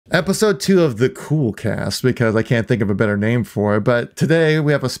Episode 2 of the KoolCast, because I can't think of a better name for it. But today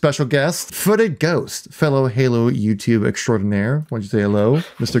we have a special guest, Footed Ghost, fellow Halo YouTube extraordinaire. Why don't you say hello,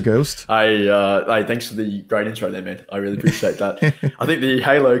 Mr. Ghost? Hey, thanks for the great intro there, man. I really appreciate that. I think the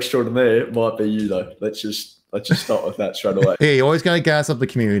Halo extraordinaire might be you, though. Let's just start with that straight away. Hey, you always gotta gas up the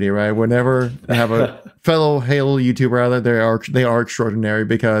community, right? Whenever I have a fellow Halo YouTuber out there, they are extraordinary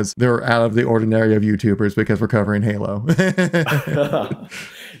because they're out of the ordinary of YouTubers because we're covering Halo.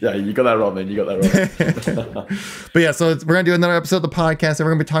 Yeah, you got that right, man. You got that right. But yeah, so we're going to do another episode of the podcast, and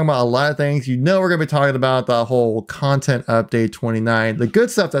we're going to be talking about a lot of things. You know, we're going to be talking about the whole content update 29, the good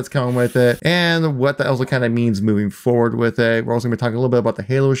stuff that's coming with it, and what that also kind of means moving forward with it. We're also going to be talking a little bit about the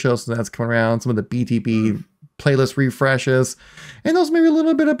Halo show, so that's coming around, some of the BTB playlist refreshes, and also maybe a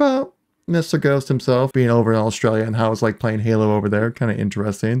little bit about Mr. Ghost himself being over in Australia and how it's like playing Halo over there. Kind of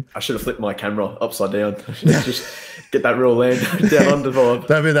interesting. I should have flipped my camera upside down. Just get that real land down under vibe.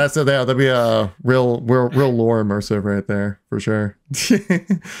 That'd be a real lore immersive right there for sure.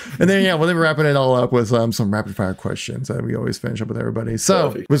 And then yeah, we'll be wrapping it all up with some rapid fire questions that we always finish up with everybody.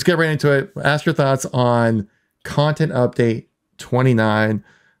 So Perfect. Let's get right into it. Ask your thoughts on content update 29.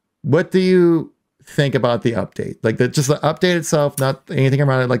 What do you think about the update? Like just the update itself, not anything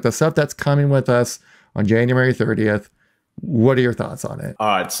around it, like the stuff that's coming with us on January 30th. What are your thoughts on it? All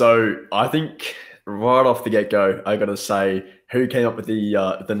right, so I think right off the get-go, I got to say, who came up with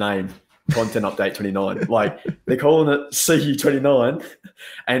the name Content Update 29? Like, they're calling it CU29,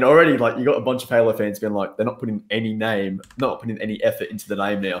 and already, like, you got a bunch of Halo fans being like, they're not putting any effort into the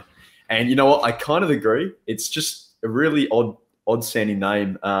name now. And you know what? I kind of agree. It's just a really odd-sounding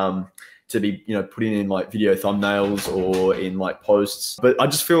name to be, putting in, like, video thumbnails or in, like, posts. But I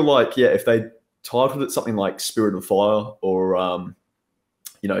just feel like, yeah, if they titled it something like Spirit of Fire or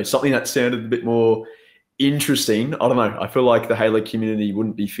something that sounded a bit more interesting. I don't know. I feel like the Halo community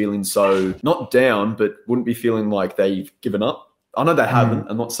wouldn't be feeling so, not down, but wouldn't be feeling like they've given up. I know they haven't.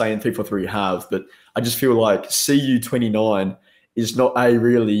 I'm not saying 343 have, but I just feel like CU29 is not a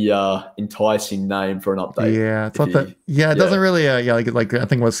really enticing name for an update. Yeah, it's not that. Yeah, it doesn't really. Like I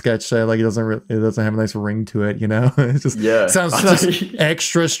think what Sketch said. Like it doesn't have a nice ring to it. It just sounds just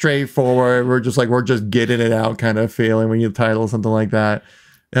extra straightforward. We're just getting it out kind of feeling when you title something like that.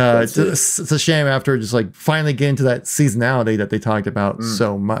 It's a shame after just like finally getting to that seasonality that they talked about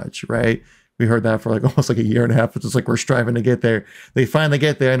so much, right? We heard that for like almost like a year and a half. It's just like we're striving to get there. They finally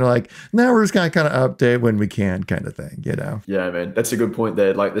get there and they're like, now we're just gonna kind of update when we can, kind of thing, Yeah, man, that's a good point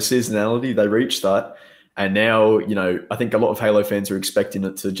there. Like the seasonality, they reached that, and now I think a lot of Halo fans are expecting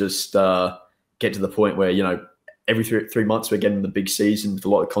it to just get to the point where every three months we're getting the big season with a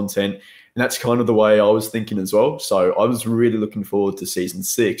lot of content, and that's kind of the way I was thinking as well. So I was really looking forward to season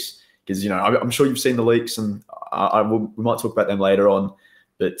 6 because I'm sure you've seen the leaks, and we might talk about them later on.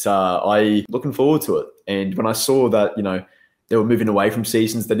 But I looking forward to it. And when I saw that, they were moving away from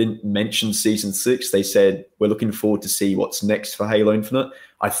seasons, they didn't mention season 6. They said, we're looking forward to see what's next for Halo Infinite.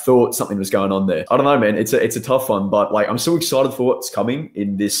 I thought something was going on there. I don't know, man. It's a tough one, but like I'm so excited for what's coming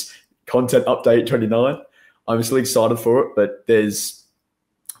in this content update 29. I'm still excited for it, but there's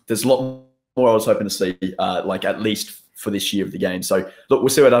a lot more I was hoping to see, like at least for this year of the game. So look, we'll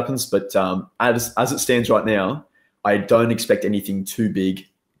see what happens. But as it stands right now, I don't expect anything too big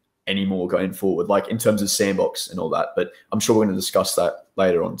anymore going forward, like in terms of sandbox and all that. But I'm sure we're going to discuss that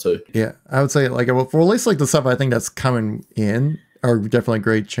later on too. Yeah, I would say like for at least like the stuff I think that's coming in are definitely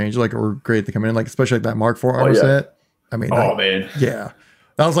great changes, like or great to come in, like especially like that Mark IV armor set. I mean, man, yeah.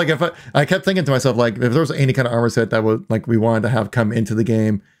 I was like, if I kept thinking to myself, like if there was any kind of armor set that would like we wanted to have come into the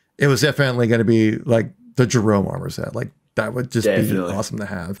game, it was definitely going to be like the Jerome armor set. Like that would just be awesome to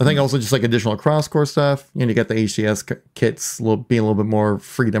have. I think also just like additional cross-core stuff. You get the HCS kits being a little bit more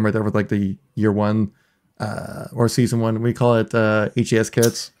freedom right there with like the year 1 or season 1. We call it HCS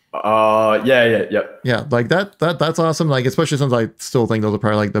kits. Yeah. Like that's awesome. Like especially since I still think those are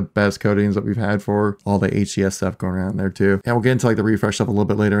probably like the best coatings that we've had for all the HCS stuff going around there too. And we'll get into like the refresh stuff a little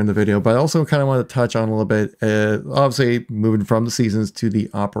bit later in the video. But I also kind of want to touch on a little bit, obviously moving from the seasons to the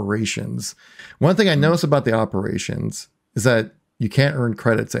operations. One thing I noticed about the operations is that you can't earn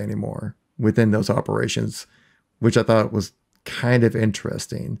credits anymore within those operations, which I thought was kind of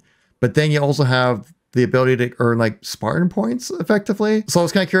interesting. But then you also have the ability to earn like Spartan points effectively. So I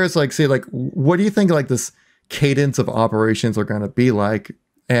was kind of curious, like, see, like, what do you think like this cadence of operations are going to be like?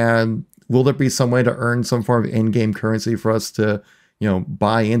 And will there be some way to earn some form of in-game currency for us to,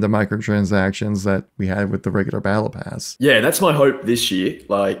 buy into microtransactions that we had with the regular battle pass? Yeah, that's my hope this year.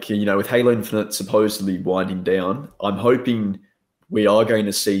 Like, with Halo Infinite supposedly winding down, I'm hoping we are going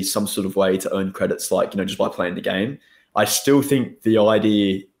to see some sort of way to earn credits, like, just by playing the game. I still think the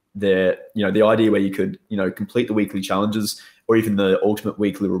idea the idea where you could, complete the weekly challenges or even the ultimate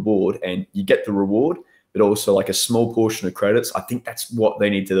weekly reward, and you get the reward, but also like a small portion of credits. I think that's what they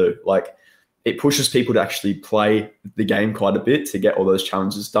need to do. Like, it pushes people to actually play the game quite a bit to get all those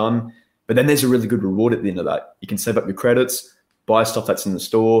challenges done. But then there's a really good reward at the end of that. You can save up your credits, buy stuff that's in the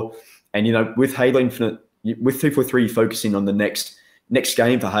store. And, with Halo Infinite, with 343 focusing on the next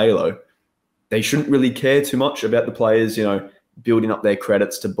game for Halo, they shouldn't really care too much about the players, building up their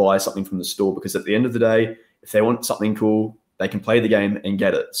credits to buy something from the store, because at the end of the day, if they want something cool, they can play the game and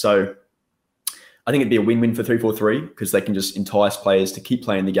get it. So I think it'd be a win-win for 343 because they can just entice players to keep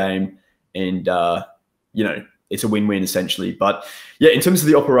playing the game, and it's a win-win essentially. But yeah, in terms of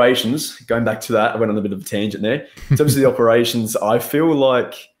the operations, going back to that, I went on a bit of a tangent there. In terms of the operations, I feel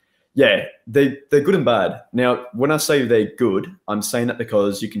like, yeah, they're good and bad. Now, when I say they're good, I'm saying that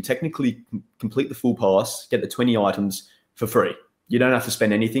because you can technically complete the full pass, get the 20 items for free. You don't have to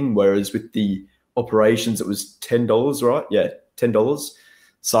spend anything, whereas with the operations, it was $10, right? Yeah, $10.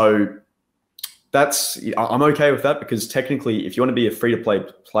 So I'm okay with that, because technically, if you want to be a free-to-play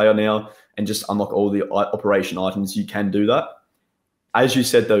player now and just unlock all the operation items, you can do that. As you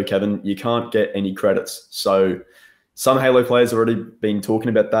said, though, Kevin, you can't get any credits. So some Halo players have already been talking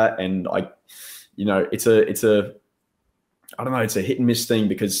about that, and it's a hit and miss thing,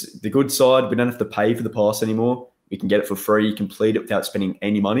 because the good side, we don't have to pay for the pass anymore. We can get it for free, complete it without spending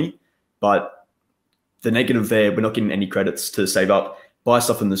any money. But the negative there, we're not getting any credits to save up, buy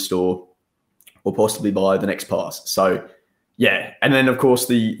stuff in the store, or possibly buy the next pass. So yeah, and then of course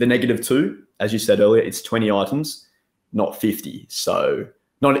the negative too, as you said earlier, it's 20 items, not 50. So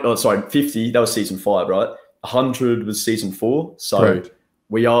 50, that was season 5, right? 100 was season 4. So right.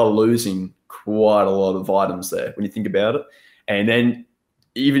 We are losing quite a lot of items there when you think about it. And then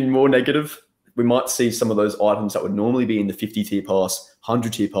even more negative, we might see some of those items that would normally be in the 50 tier pass,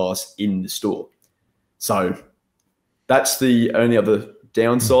 100 tier pass in the store. So that's the only other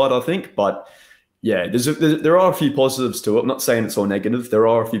downside, I think. But yeah, there are a few positives to it. I'm not saying it's all negative. There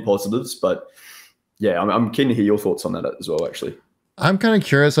are a few positives, but yeah, I'm keen to hear your thoughts on that as well, actually. I'm kind of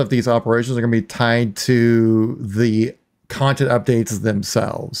curious if these operations are going to be tied to the content updates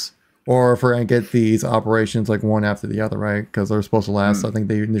themselves, or if we're going to get these operations like one after the other, right? Because they're supposed to last, I think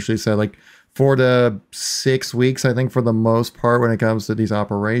they initially said like 4 to 6 weeks, I think, for the most part when it comes to these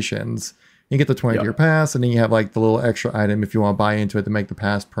operations. You get the 20-year pass, and then you have like the little extra item if you want to buy into it to make the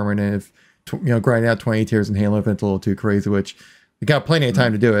pass permanent. If grinding out 20 tiers in Halo Infinite's a little too crazy, which we got plenty of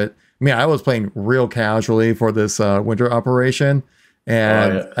time to do it. I mean, I was playing real casually for this winter operation,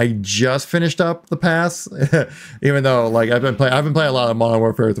 and I just finished up the pass. Even though like I've been playing a lot of Modern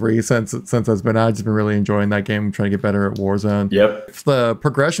Warfare 3 since it's been out. I've just been really enjoying that game. I'm trying to get better at Warzone. Yep. If the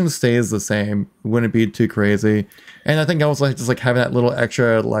progression stays the same, it wouldn't be too crazy. And I think I was like just like having that little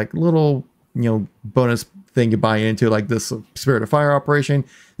extra like little bonus thing you buy into, like this Spirit of Fire operation.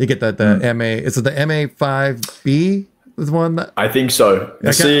 You get that the MA. Is it the MA5B? Is one that I think so.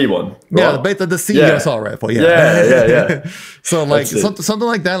 The CE one. Yeah, the CE assault rifle. Yeah. So like something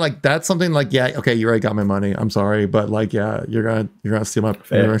like that. Like that's something like, yeah, okay, you already got my money. I'm sorry, but like, yeah, you're gonna steal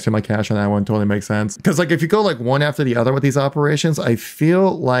my cash on that one. Totally makes sense. Because like if you go like one after the other with these operations, I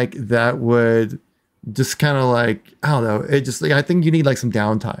feel like that would just kind of like, I don't know. It just like, I think you need like some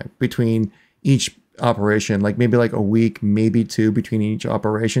downtime between each operation, like maybe like a week, maybe 2 between each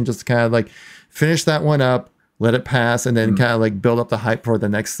operation, just to kind of like finish that one up, let it pass, and then kind of like build up the hype for the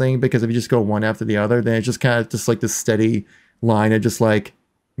next thing. Because if you just go one after the other, then it's just kind of just like this steady line of just like,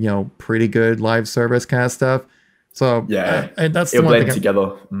 pretty good live service kind of stuff. So yeah, and that's it'll the one blend thing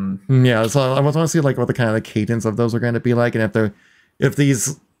together. Yeah, so I want to see like what the kind of the cadence of those are going to be like, and if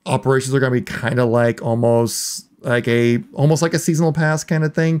these operations are going to be kind of like almost like a seasonal pass kind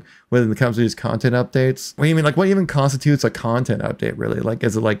of thing when it comes to these content updates. What do you mean? Like, what even constitutes a content update, really? Like,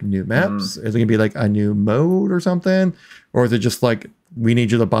 is it like new maps? Is it gonna be like a new mode or something? Or is it just like, we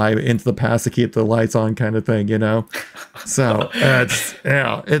need you to buy into the pass to keep the lights on kind of thing, So it's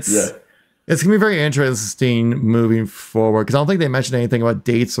gonna be very interesting moving forward, because I don't think they mentioned anything about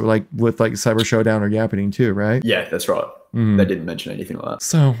dates or like with like Cyber Showdown or Yappening too, right? Yeah, that's right. They didn't mention anything like that.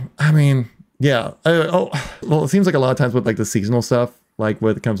 So I mean, yeah. Well, it seems like a lot of times with like the seasonal stuff, like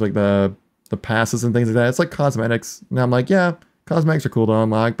when it comes like the passes and things like that, it's like cosmetics. And I'm like, yeah, cosmetics are cool to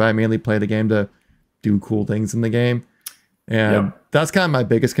unlock, but I mainly play the game to do cool things in the game. And that's kind of my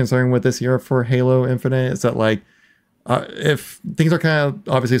biggest concern with this year for Halo Infinite, is that like, if things are kind of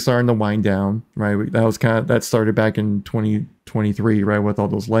obviously starting to wind down, right? That started back in 2023, right? With all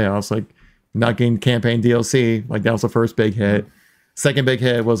those layoffs, like not getting campaign DLC, like that was the first big hit. Second big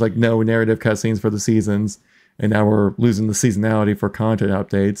hit was like no narrative cutscenes for the seasons. And now we're losing the seasonality for content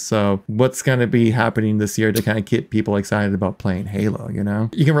updates. So what's going to be happening this year to kind of get people excited about playing Halo, you know?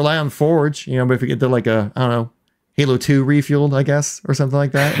 You can rely on Forge, you know, but if you get to like a, I don't know, Halo 2 refueled, I guess, or something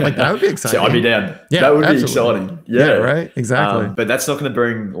like that. Like that would be exciting. So I'd be down. Yeah, that would absolutely. be exciting. Yeah, right. Exactly. But that's not going to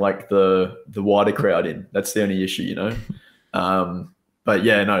bring like the wider crowd in. That's the only issue, you know? But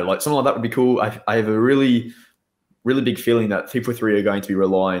yeah, no, like something like that would be cool. I have a really big feeling that FIFA 3 are going to be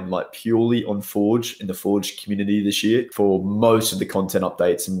relying like purely on Forge and the Forge community this year for most of the content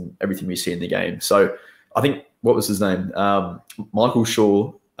updates and everything we see in the game. So I think, what was his name? Michael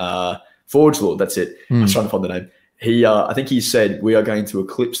Shaw, Forge Lord, that's it. I was trying to find the name. I think he said we are going to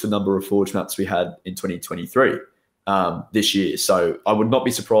eclipse the number of Forge maps we had in 2023 this year. So I would not be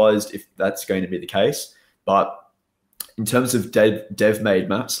surprised if that's going to be the case. But in terms of dev-made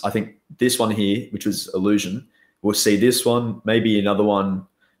maps, I think this one here, which was Illusion, we'll see this one, maybe another one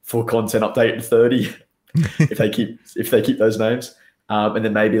for content update 30 if they keep those names, and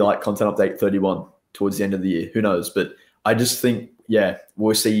then maybe like content update 31 towards the end of the year. Who knows? But I just think, yeah,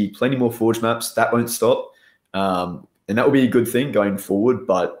 we'll see plenty more Forge maps. That won't stop. And that will be a good thing going forward.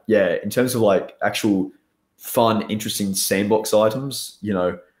 But yeah, in terms of like actual fun, interesting sandbox items, you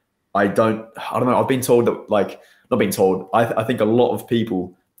know, I don't know. I've been told that, like, not been told. I think a lot of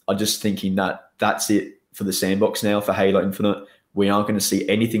people are just thinking that that's it for the sandbox now for Halo Infinite. We aren't going to see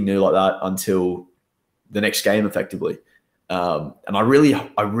anything new like that until the next game, effectively. And I really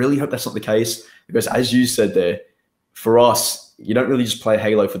hope that's not the case, because as you said there, for us, you don't really just play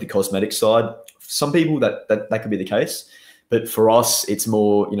Halo for the cosmetic side. Some people that could be the case, but for us, it's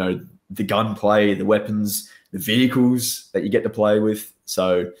more, you know, the gunplay, the weapons, the vehicles that you get to play with.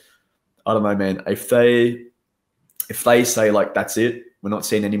 So I don't know, man. If they say like that's it, we're not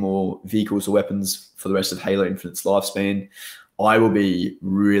seeing any more vehicles or weapons for the rest of Halo Infinite's lifespan, I will be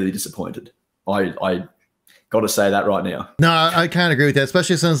really disappointed. I got to say that right now. No, I kind of agree with that,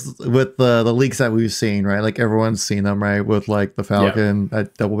 especially since with the leaks that we've seen, right? Like everyone's seen them, right? With like the Falcon,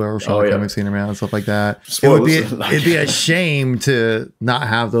 that double barrel shotgun, we've seen them around and stuff like that. It'd be a shame to not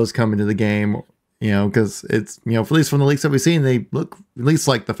have those come into the game, you know, because it's, you know, at least from the leaks that we've seen, they look, at least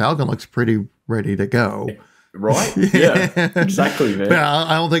like the Falcon looks pretty ready to go. Right? Yeah, exactly, man. But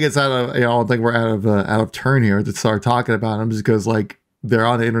I don't think it's out of, you know, I don't think we're out of turn here to start talking about them, just because like they're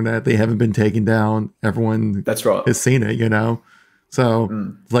on the internet, they haven't been taken down. Everyone that's right has seen it, you know. So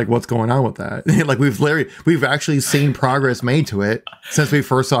like, what's going on with that? Like we've actually seen progress made to it since we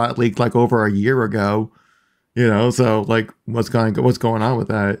first saw it leaked like over a year ago, you know. So like, what's going on with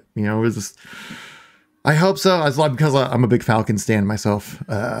that? You know, it's just, I hope so. As like, because I'm a big Falcon stan myself.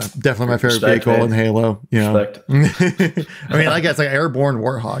 Definitely my favorite vehicle in Halo. You know, I mean, I guess like Airborne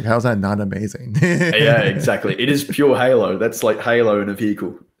Warthog. How's that not amazing? Yeah, exactly. It is pure Halo. That's like Halo in a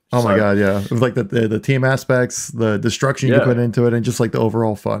vehicle. Oh my god, yeah. It was like the team aspects, the destruction you can put into it, and just like the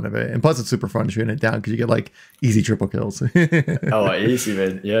overall fun of it. And plus, it's super fun shooting it down because you get like easy triple kills. Oh, easy,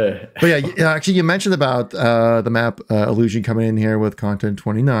 man. Yeah. But yeah, actually, you mentioned about the map Illusion coming in here with content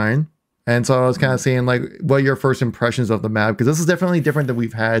 29. And so I was kind of seeing like what your first impressions of the map, because this is definitely different than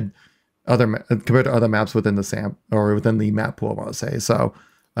we've had compared to other maps within the within the map pool, I want to say. So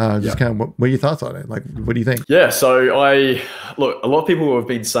just kind of what are your thoughts on it? Like, what do you think? Yeah, so look, a lot of people have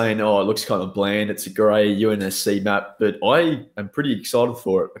been saying, oh, it looks kind of bland. It's a gray UNSC map, but I am pretty excited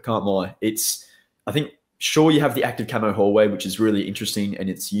for it. I can't lie. I think, sure, you have the active camo hallway, which is really interesting and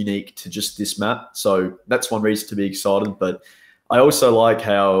it's unique to just this map. So that's one reason to be excited. But I also like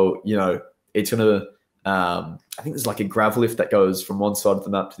how, you know, it's going to, I think there's like a grav lift that goes from one side of the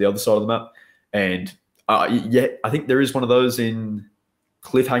map to the other side of the map. And yeah, I think there is one of those in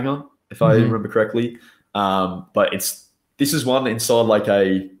Cliffhanger, if I remember correctly. But this is one inside like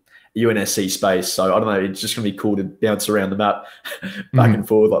a UNSC space. So I don't know, it's just going to be cool to bounce around the map back and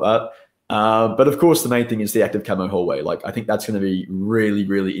forth like that. But of course, the main thing is the active camo hallway. Like, I think that's going to be really,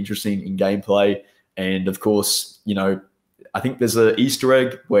 really interesting in gameplay. And of course, you know, I think there's an Easter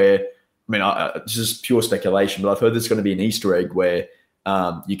egg where, I mean, it's just pure speculation, but I've heard there's going to be an Easter egg where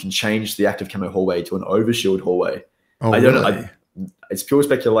you can change the active camo hallway to an overshield hallway. Oh, I don't really? know. It's pure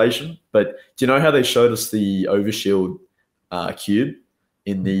speculation, but do you know how they showed us the overshield cube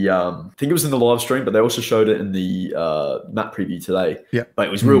in the, I think it was in the live stream, but they also showed it in the map preview today. Yeah. But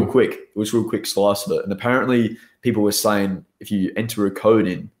it was real quick. It was real quick slice of it. And apparently people were saying if you enter a code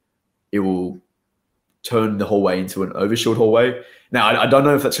in, it will turn the hallway into an overshield hallway. Now, I don't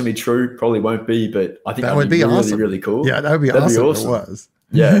know if that's going to be true. Probably won't be, but I think that would be really, awesome. Really cool. Yeah, that would be awesome. It was.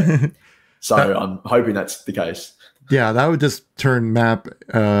 Yeah. So I'm hoping that's the case. Yeah, that would just turn map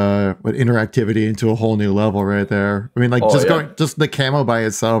with interactivity into a whole new level right there. I mean, like just the camo by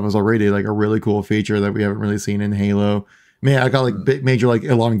itself is already like a really cool feature that we haven't really seen in Halo. Man, I got like major like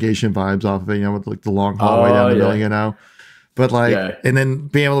elongation vibes off of it, you know, with like the long hallway down the middle, you know. But like, and then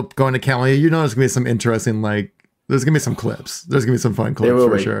being able to go into camo, you know, there's gonna be some interesting like. There's gonna be some clips. There's gonna be some fun clips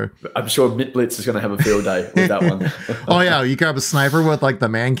for sure. I'm sure Blitz is gonna have a field day with that one. Oh yeah, you grab a sniper with like the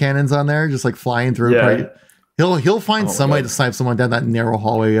man cannons on there, just like flying through. Yeah. He'll find somebody to snipe someone down that narrow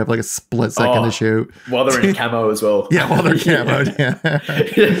hallway. You have like a split second to shoot. While they're in camo as well. Yeah, while they're camoed.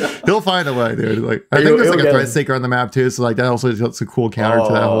 Yeah. He'll find a way, dude. Like I think there's like a threat seeker on the map too, so like that also got some cool counter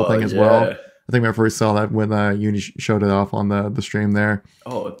to that whole thing as well. I think I first saw that when Uni showed it off on the stream there.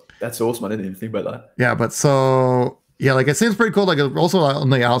 Oh, that's awesome. I didn't even think about that. Yeah, but so yeah, like it seems pretty cool. Like also on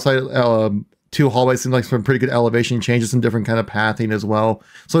the outside, two hallways seem like some pretty good elevation changes, some different kind of pathing as well.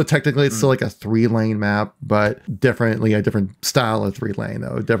 So technically, it's still like a 3-lane map, but definitely a different style of 3-lane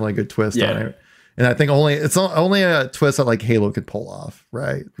though. Definitely a good twist on it. And I think it's only a twist that like Halo could pull off,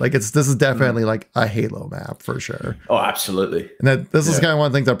 right? Like this is definitely like a Halo map for sure. Oh, absolutely. And this is kind of one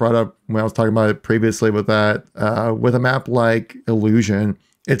of the things I brought up when I was talking about it previously with that. With a map like Illusion,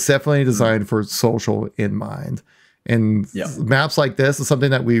 it's definitely designed for social in mind. And maps like this is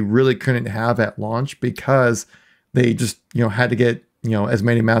something that we really couldn't have at launch because they just, you know, had to get, you know, as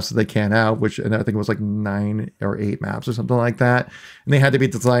many maps as they can out, and I think it was like 9 or 8 maps or something like that. And they had to be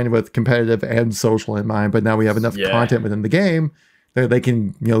designed with competitive and social in mind. But now we have enough content within the game that they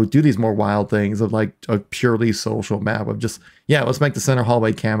can, you know, do these more wild things of like a purely social map of just, let's make the center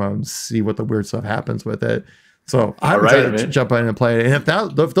hallway camo and see what the weird stuff happens with it. So I'm ready to jump in and play it. And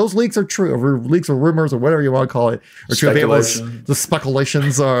if those leaks are true, or leaks or rumors or whatever you want to call it, or true, the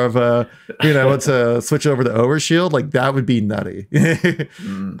speculations of you know, to switch over to Overshield, like that would be nutty.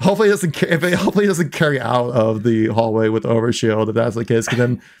 Hopefully it doesn't carry out of the hallway with Overshield if that's the case. Because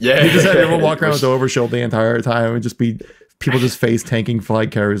then you just have everyone walk around with the Overshield the entire time and just be people just face tanking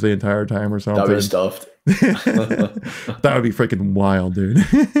flight carriers the entire time or something. That'd be stuffed. That would be freaking wild, dude.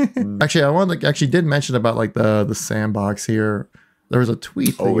 Actually, I did mention about like the sandbox here. There was a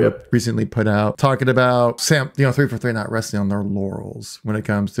tweet that you recently put out talking about 343 not resting on their laurels when it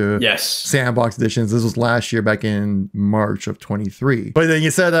comes to sandbox editions. This was last year, back in March of 23. But then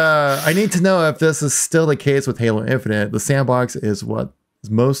you said, I need to know if this is still the case with Halo Infinite. The sandbox is what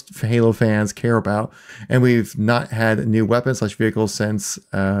most Halo fans care about, and we've not had new weapons/vehicles since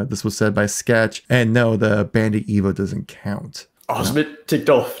this was said by Sketch. And no, the Bandit Evo doesn't count. I was a bit ticked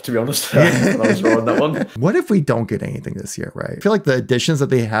off, to be honest, when I was on that one. What if we don't get anything this year, right? I feel like the additions that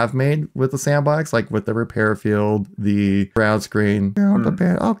they have made with the sandbox, like with the repair field, the crowd screen,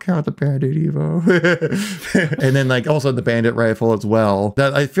 I'll count the Bandit Evo. And then like also the Bandit rifle as well.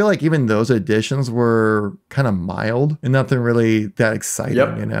 That I feel like even those additions were kind of mild and nothing really that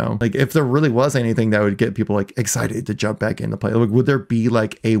exciting, you know? Like if there really was anything that would get people like excited to jump back into play, like would there be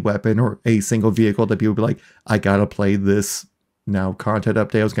like a weapon or a single vehicle that people would be like, I gotta play this now content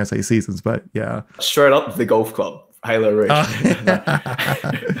update? I was gonna say seasons, but straight up the golf club, Halo Reach.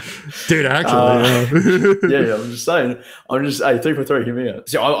 Dude, actually, I'm just saying. Hey, 343, hear me out.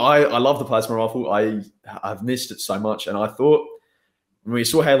 So I love the plasma rifle. I've missed it so much, and I thought when we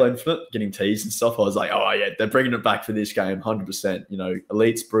saw Halo Infinite getting teased and stuff, I was like, oh yeah, they're bringing it back for this game, 100%. You know,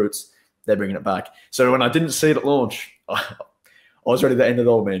 elites, brutes, they're bringing it back. So when I didn't see it at launch, I was ready to end it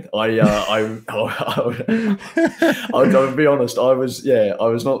all, man. I'll be honest. I was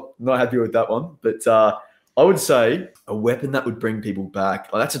not happy with that one. But I would say a weapon that would bring people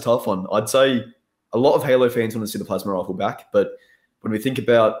back. That's a tough one. I'd say a lot of Halo fans want to see the plasma rifle back. But when we think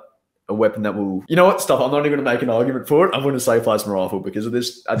about a weapon that will, you know what, stuff, I'm not even going to make an argument for it. I'm going to say plasma rifle because at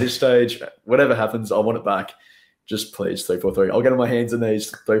this stage, whatever happens, I want it back. Just please, 343. I'll get on my hands and knees,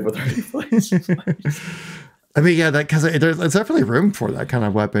 343, please. I mean, because there's definitely room for that kind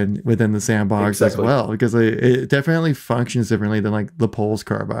of weapon within the sandbox as well, because it definitely functions differently than like the Pulse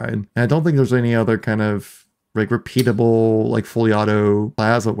carbine. And I don't think there's any other kind of like repeatable, like fully auto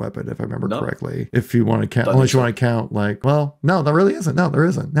plasma weapon, if I remember correctly. If you want to count, unless you want to count like, well, no, there really isn't. No, there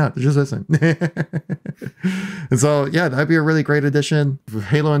isn't. No, there just isn't. And so, that'd be a really great addition.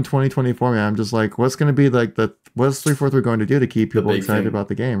 Halo in 2024, man, I'm just like, what's going to be like what's 343 going to do to keep people excited about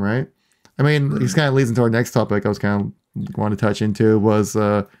the game, right? I mean, this kind of leads into our next topic I was kind of want to touch into was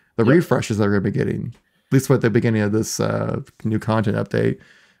the refreshes that we're going to be getting, at least at the beginning of this new content update.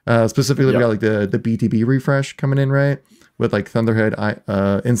 Specifically, we got like the BTB refresh coming in, right? With like Thunderhead,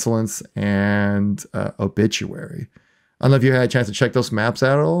 Insolence, and Obituary. I don't know if you had a chance to check those maps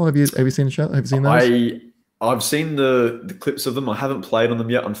out at all. Have you seen the show? Have you seen those? I've seen the clips of them. I haven't played on them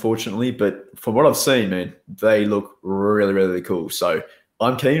yet, unfortunately, but from what I've seen, man, they look really, really cool. So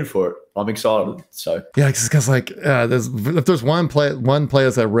I'm keen for it. I'm excited. So yeah, because like if there's one player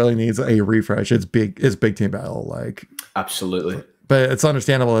that really needs a refresh, it's big team battle. Like absolutely. But it's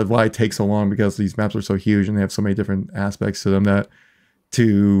understandable why it takes so long, because these maps are so huge and they have so many different aspects to them that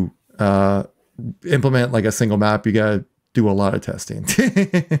to implement like a single map, you gotta do a lot of testing.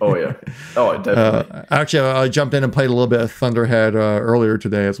 Oh yeah, oh definitely. Actually, I jumped in and played a little bit of Thunderhead earlier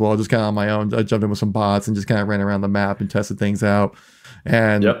today as well, just kind of on my own. I jumped in with some bots and just kind of ran around the map and tested things out.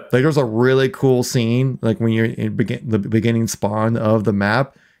 And like there's a really cool scene, like when you're in the beginning spawn of the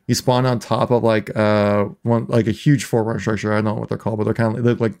map. You spawn on top of like a huge forerunner structure. I don't know what they're called, but they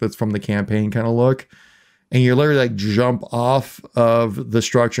look like that's from the campaign kind of look. And you literally like jump off of the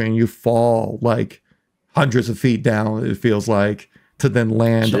structure and you fall like hundreds of feet down, it feels like, to then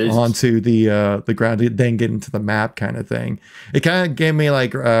land onto the ground, to then get into the map kind of thing. It kind of gave me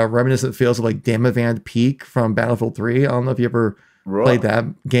like reminiscent feels of like Damavand Peak from Battlefield 3. I don't know if you ever played that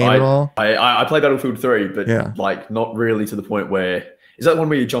game at all. I played Battlefield 3, but like not really to the point where... Is that one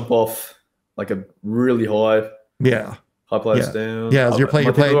where you jump off like a really high place down? Yeah, you're playing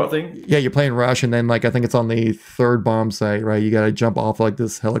you're playing Rush, and then like I think it's on the third bomb site, right? You got to jump off like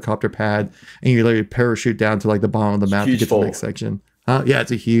this helicopter pad, and you literally parachute down to like the bottom of the map to get to the next section. Yeah,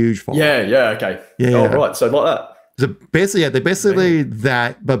 it's a huge fall. Yeah, okay. Oh, right. So like that. So basically, they basically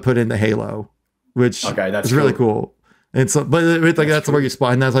that, but put into Halo, which is really cool. And so, but like that's where you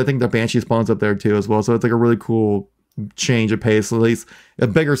spawn. And that's, I think the Banshee spawns up there too as well. So it's like a really cool change of pace, at least a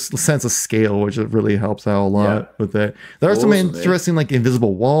bigger sense of scale, which it really helps out a lot with it. There are some interesting like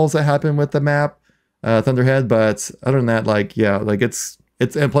invisible walls that happen with the map, Thunderhead, but other than that, like like it's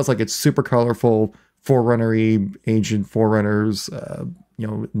and plus like it's super colorful, forerunner-y, ancient forerunners,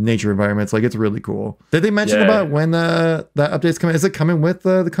 nature environments. Like it's really cool. Did they mention about when that update's coming? Is it coming with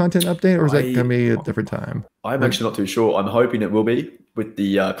the content update, or is it gonna be a different time? I'm actually not too sure. I'm hoping it will be with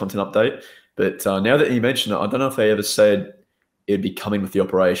the content update. But now that you mention it, I don't know if they ever said it'd be coming with the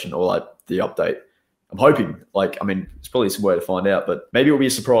operation or like the update. I'm hoping, like, I mean, it's probably some way to find out, but maybe it'll be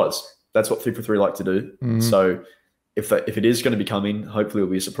a surprise. That's what 343 like to do. So if it is going to be coming, hopefully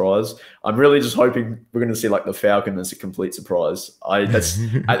it'll be a surprise. I'm really just hoping we're going to see like the Falcon as a complete surprise. That's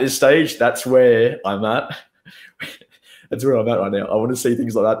at this stage, that's where I'm at. That's where I'm at right now. I want to see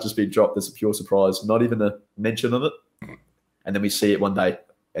things like that just be dropped as a pure surprise, not even a mention of it. And then we see it one day.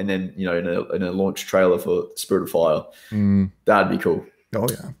 And then, in a launch trailer for Spirit of Fire. That'd be cool. Oh,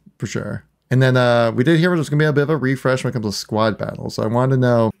 yeah, for sure. And then we did hear there's going to be a bit of a refresh when it comes to squad battles. So I wanted to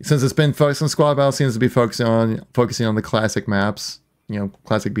know, since it's been focused on squad battles, seems to be focusing on the classic maps,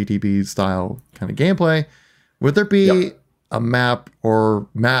 classic BTB style kind of gameplay. Would there be a map or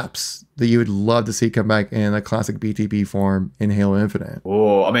maps that you would love to see come back in a classic BTB form in Halo Infinite?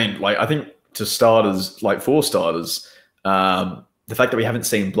 Oh, I mean, like, I think for starters, the fact that we haven't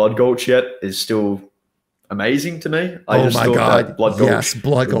seen Blood Gulch yet is still amazing to me. I just thought that Blood Gulch, yes,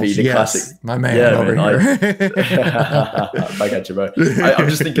 Blood Gulch, would be the classic. My man over here. I got you, bro. I'm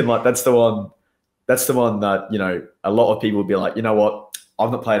just thinking like that's the one that a lot of people would be like, you know what?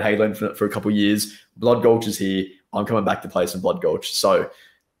 I've not played Halo Infinite for a couple of years. Blood Gulch is here. I'm coming back to play some Blood Gulch. So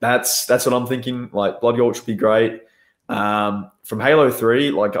that's what I'm thinking. Like Blood Gulch would be great. From Halo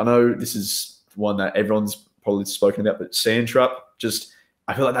 3, like I know this is one that everyone's probably spoken about, but Sand Trap,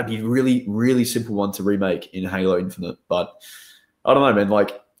 I feel like that'd be a really, really simple one to remake in Halo Infinite. But I don't know, man.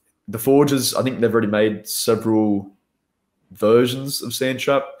 Like the Forges, I think they've already made several versions of Sand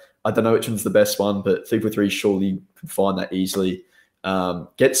Trap. I don't know which one's the best one, but 343 surely could find that easily.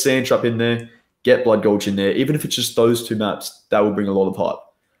 Get Sand Trap in there, get Blood Gulch in there. Even if it's just those two maps, that will bring a lot of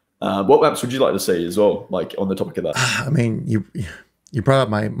hype. What maps would you like to see as well, like on the topic of that? I mean, you brought up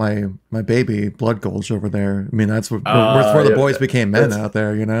my baby Blood Gulch over there. I mean, that's where the boys became men out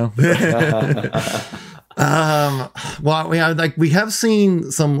there, Well, we have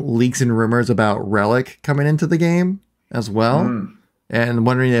seen some leaks and rumors about Relic coming into the game as well, and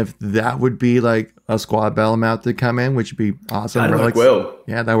wondering if that would be like a squad battle map to come in, which would be awesome. That'd work well.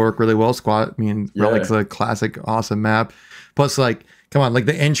 Yeah, that worked really well. Relic's a classic, awesome map. Plus, like, come on, like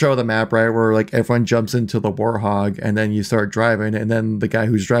the intro of the map, right? Where like everyone jumps into the Warhog and then you start driving, and then the guy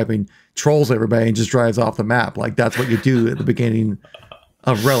who's driving trolls everybody and just drives off the map. Like that's what you do at the beginning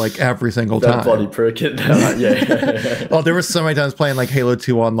of Relic every single time. Bloody prick it. Yeah. Oh, there were so many times playing like Halo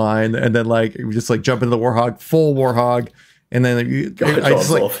 2 online, and then like you just like jump into the Warhog, full Warhog, And then I just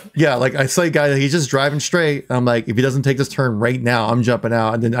like, yeah, like I say, guy, he's just driving straight. I'm like, if he doesn't take this turn right now, I'm jumping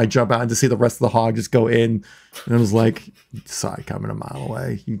out. And then I jump out and to see the rest of the hog just go in. And I was like, saw it coming a mile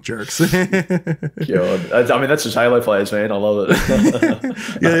away, you jerks. God. I mean, that's just Halo players, man. I love it.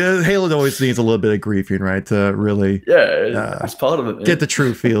 Yeah, Halo always needs a little bit of griefing, right? To really, it's part of it, man. Get the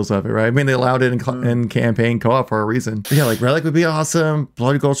true feels of it, right? I mean, they allowed it in campaign co-op for a reason. But yeah, like Relic would be awesome.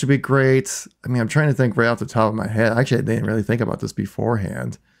 Blood Gold should be great. I mean, I'm trying to think right off the top of my head. Actually, I didn't really think about this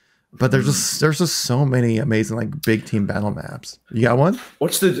beforehand. But there's just so many amazing like big team battle maps. You got one?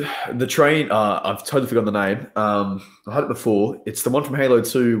 What's the train? I've totally forgotten the name. I had it before. It's the one from Halo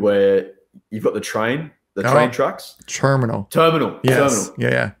 2 where you've got the train tracks. Terminal. Yes. Terminal.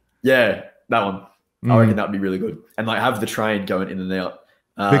 Yeah, that one. I reckon that'd be really good. And like have the train going in and out.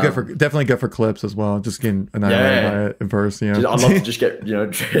 Be good for, definitely good for clips as well. Just getting annihilated by it in first, you know. I'd love to just get, you know, I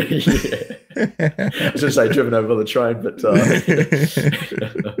was gonna say driven over the train, but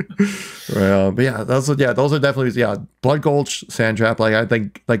well, but yeah, those are definitely Blood Gulch, Sand Trap. Like I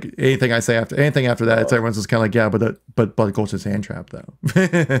think like anything after that, it's everyone's just kind of like but Blood Gulch is Sand Trap though.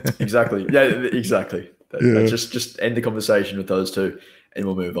 Exactly. Yeah, exactly. Just end the conversation with those two. And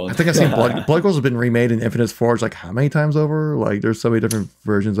we'll move on. I think I've seen Blood Gulch has been remade in Infinite Forge like how many times over? Like there's so many different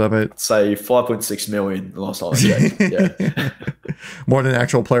versions of it. Say 5.6 million last time I checked. Yeah. More than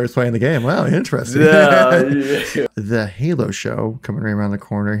actual players playing the game. Wow, interesting. Yeah. The Halo show coming right around the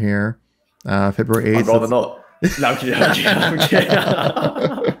corner here. February 8th. I'd rather not. No, I'm kidding.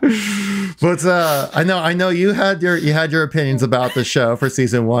 But I know you had your opinions about the show for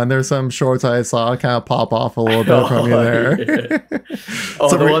season 1. There's some shorts I saw kind of pop off a little bit from you there. Yeah.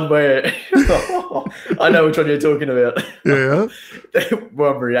 So the one where I know which one you're talking about. Yeah.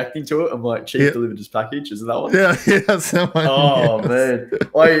 Where I'm reacting to it, I'm like, Chief delivered his package. Is that one? Yeah, that's the one. Oh man,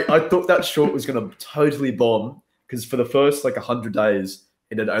 I thought that short was gonna totally bomb because for the first like 100 days.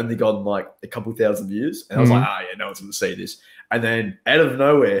 It had only gone like a couple thousand views. And I was like, no one's going to see this. And then out of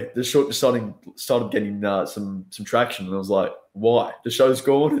nowhere, the short just started getting some traction. And I was like, why? The show's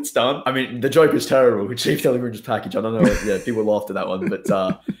gone. It's done. I mean, the joke is terrible. Chief delivering his package. I don't know. People laughed at that one. But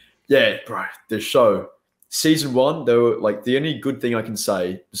yeah, bro, the show. Season 1, they were like the only good thing I can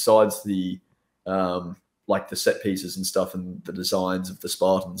say besides the like the set pieces and stuff and the designs of the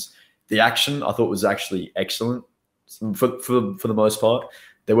Spartans, the action I thought was actually excellent. For the most part,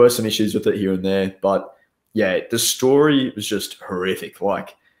 there were some issues with it here and there, but yeah, the story was just horrific.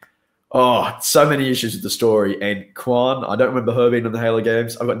 Like, so many issues with the story. And Kwan, I don't remember her being in the Halo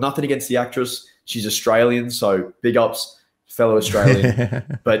games. I've got nothing against the actress. She's Australian, so big ups, fellow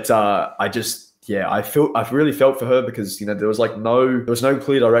Australian. But I really felt for her because there was no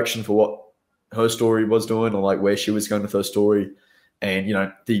clear direction for what her story was doing or like where she was going with her story. And,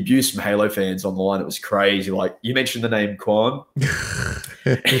 the abuse from Halo fans online, it was crazy. Like, you mentioned the name Quan.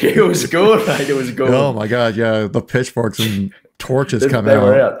 It was good, mate. It was good. Oh, my God. Yeah, the pitchforks and torches coming out. They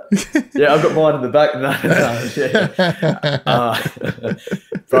were out. Yeah, I've got mine in the back.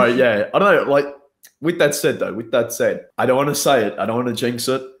 But, yeah, I don't know. Like, with that said, I don't want to say it. I don't want to jinx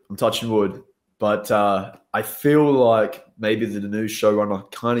it. I'm touching wood. But I feel like maybe the new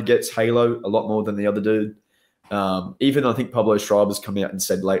showrunner kind of gets Halo a lot more than the other dude. Even I think Pablo Schreiber's come out and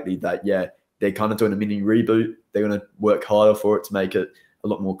said lately that, they're kind of doing a mini reboot. They're going to work harder for it to make it a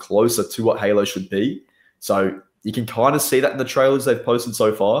lot more closer to what Halo should be. So you can kind of see that in the trailers they've posted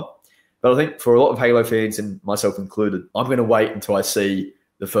so far. But I think for a lot of Halo fans, and myself included, I'm going to wait until I see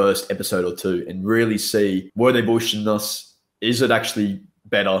the first episode or two and really see, were they bullshitting us? Is it actually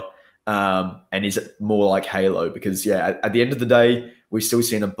better? And is it more like Halo? Because, at the end of the day, we're still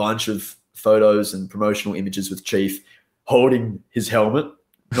seeing a bunch of photos and promotional images with Chief holding his helmet,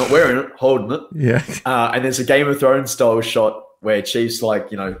 not wearing it, holding it. Yeah. And there's a Game of Thrones style shot where Chief's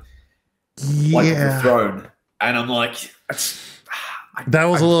like, like the throne. And I'm like, that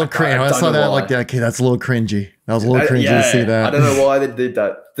was a little cringy. I saw that like, okay, that's a little cringy. That was a little cringy to see that. I don't know why they did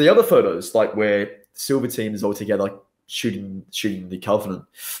that. The other photos, like where Silver Team is all together, like shooting the Covenant.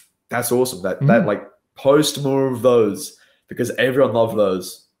 That's awesome. That like post more of those because everyone loved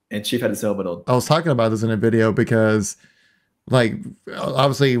those. And Chief had his helmet on. I was talking about this in a video because, like,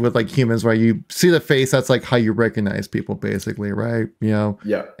 obviously with like humans, right, you see the face, that's like how you recognize people, basically, right? Yeah.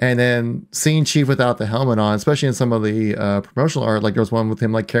 And then seeing Chief without the helmet on, especially in some of the promotional art, like there was one with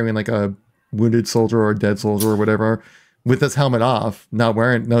him like carrying like a wounded soldier or a dead soldier or whatever, with his helmet off, not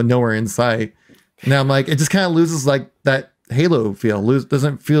wearing, nowhere in sight. Now I'm like, it just kind of loses like that Halo feel.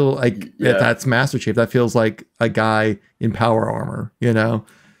 Doesn't feel like that's Master Chief. That feels like a guy in power armor,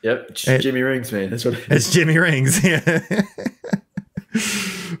 Yep, Jimmy Rings, man. That's what it's Jimmy Rings. Yeah.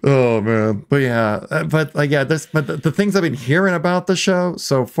 Oh man, but yeah, but like yeah, but the things I've been hearing about the show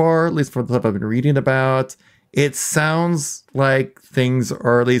so far, at least for the stuff I've been reading about, it sounds like things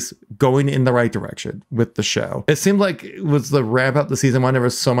are at least going in the right direction with the show. It seemed like it was the wrap up the season one. There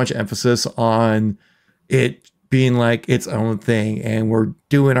was so much emphasis on it being like its own thing, and we're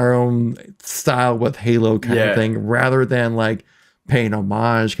doing our own style with Halo kind of thing, rather than like paying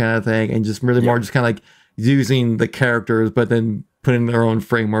homage kind of thing, and just really more just kind of like using the characters, but then putting their own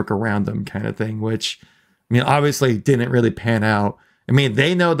framework around them kind of thing, which, I mean, obviously didn't really pan out. I mean,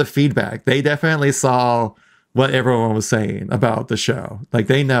 they know the feedback. They definitely saw what everyone was saying about the show. Like,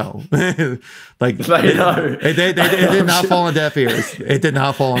 they know. Like, they know. It did not fall on deaf ears. It did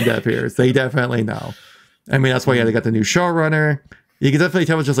not fall on deaf ears. They definitely know. I mean, that's why they got the new showrunner. You can definitely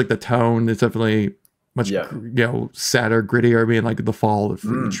tell it's just like the tone. It's definitely much, sadder, grittier, being like the fall of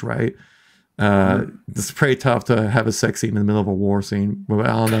Reach, right? It's pretty tough to have a sex scene in the middle of a war scene. I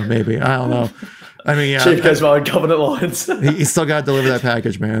don't know, maybe. I don't know. I mean, yeah. Chief goes well in Covenant lines. He still got to deliver that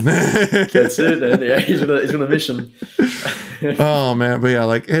package, man. That's it, man. Yeah, he's on a mission. Oh man, but yeah,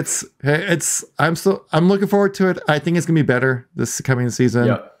 like it's I'm looking forward to it. I think it's gonna be better this coming season.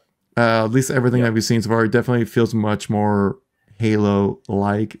 Yeah. At least everything that we've seen so far, it definitely feels much more Halo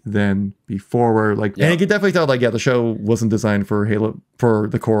like than before, where like and you can definitely tell like the show wasn't designed for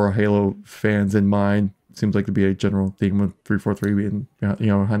the core Halo fans in mind. Seems like to be a general theme with 343 being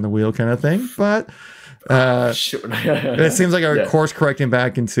behind the wheel kind of thing, but it seems like our course correcting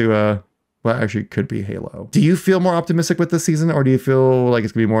back into what actually could be Halo. Do you feel more optimistic with this season, or do you feel like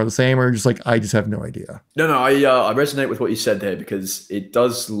it's gonna be more of the same, or just like I just have no idea? No, I resonate with what you said there, because it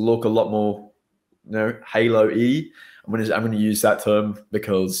does look a lot more Halo-y. I'm going to use that term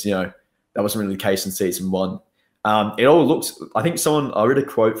because, that wasn't really the case in season one. It all looks, I think I read a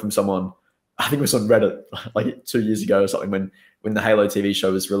quote from someone, I think it was on Reddit like 2 years ago or something, when the Halo TV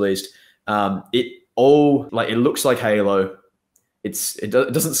show was released. It looks like Halo. It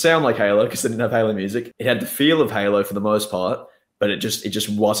doesn't sound like Halo because they didn't have Halo music. It had the feel of Halo for the most part, but it just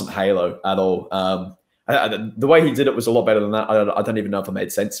wasn't Halo at all. The way he did it was a lot better than that. I don't even know if I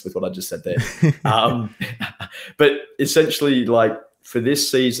made sense with what I just said there. But essentially, like, for this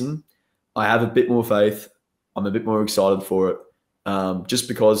season, I have a bit more faith. I'm a bit more excited for it. Just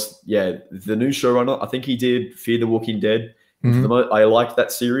because, the new showrunner, I think he did Fear the Walking Dead. I liked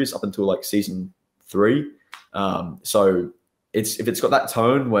that series up until like season 3. So if it's got that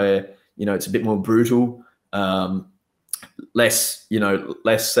tone where, it's a bit more brutal, less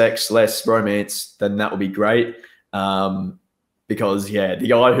sex, less romance, then that would be great. Because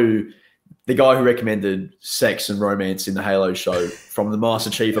the guy who recommended sex and romance in the Halo show, from the Master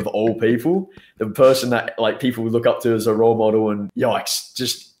Chief of all people, the person that like people look up to as a role model, and yikes,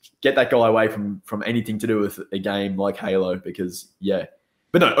 just get that guy away from anything to do with a game like Halo, because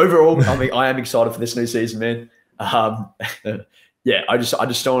but no, overall, I mean, I am excited for this new season, man. I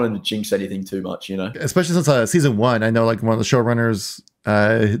just don't want to jinx anything too much, Especially since season one, I know like one of the showrunners,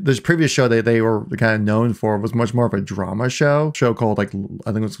 this previous show they were kind of known for was much more of a drama show called like,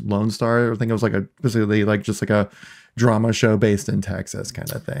 I think it was Lone Star. I think it was like basically like just like a drama show based in Texas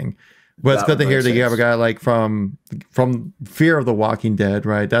kind of thing. But it's good to hear that you have a guy like from Fear of the Walking Dead,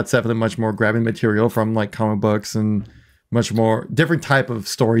 right? That's definitely much more grabbing material from like comic books and much more different type of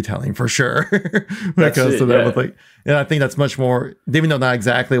storytelling for sure. when it comes to that, with like, and I think that's much more, even though not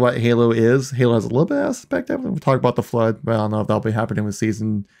exactly what Halo is. Halo has a little bit of aspect of it. We'll talk about the flood, but I don't know if that'll be happening with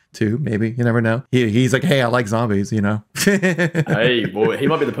season 2. Maybe, you never know. He's like, hey, I like zombies, Hey, boy, he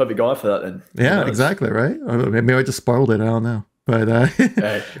might be the perfect guy for that then. Yeah, exactly, right? Or maybe I just spoiled it. I don't know. But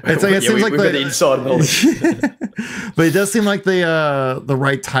it's like, it seems like the inside knowledge. But it does seem like the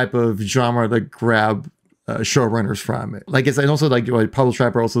right type of genre to grab showrunners from it. Like, it's, and also like Pablo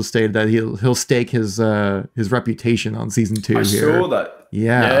Schreiber also stated that he'll stake his reputation on season 2. I saw that.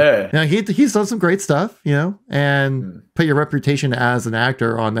 Yeah. Now he's done some great stuff, and put your reputation as an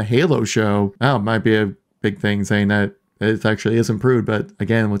actor on the Halo show. Might be a big thing, saying that it actually is improved. But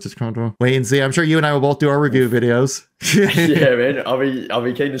again, let's just kind of wait and see. I'm sure you and I will both do our review videos. Yeah, man. I'll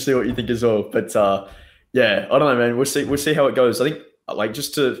be keen to see what you think as well. But I don't know, man. We'll see how it goes. I think, like,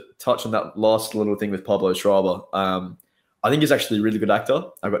 just to touch on that last little thing with Pablo Schreiber, I think he's actually a really good actor.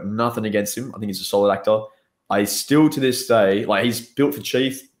 I've got nothing against him. I think he's a solid actor. I still, to this day, like, he's built for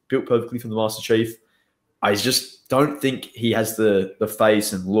Chief, built perfectly for the Master Chief. I just don't think he has the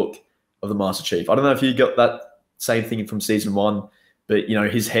face and look of the Master Chief. I don't know if you got that same thing from season 1, but,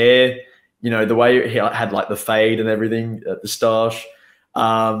 his hair, the way he had like the fade and everything, the stash,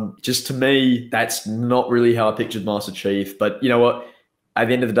 just to me, that's not really how I pictured Master Chief. But you know what? At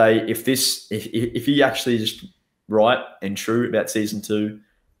the end of the day, if he actually just right and true about season 2,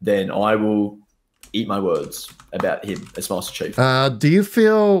 then I will eat my words about him as Master Chief. Do you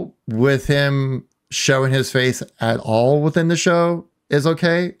feel with him showing his face at all within the show is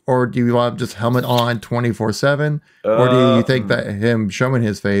okay? Or do you want just helmet on 24/7? Or do you think that him showing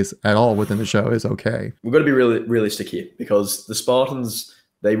his face at all within the show is okay? We've got to be really realistic here, because the Spartans,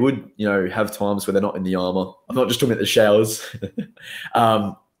 they would, have times where they're not in the armor. I'm not just talking about the showers.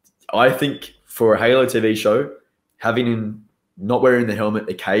 I think for a Halo TV show, having him not wearing the helmet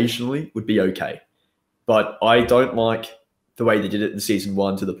occasionally would be okay. But I don't like the way they did it in season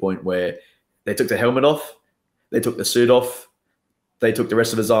 1 to the point where they took the helmet off, they took the suit off, they took the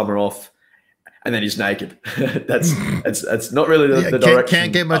rest of his armor off, and then he's naked. that's not really the direction.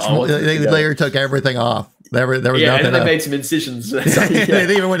 Can't get much more. They later took everything off. There was nothing. And they made some incisions. So,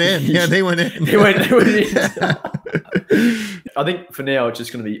 they even went in. Yeah, they went in. they went in. I think for now it's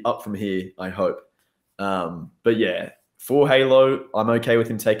just going to be up from here, I hope. But yeah, for Halo, I'm okay with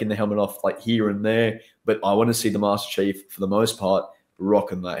him taking the helmet off like here and there, but I want to see the Master Chief for the most part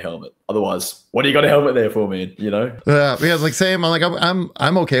rocking that helmet. Otherwise, what do you got a helmet there for, man? Yeah, because like same.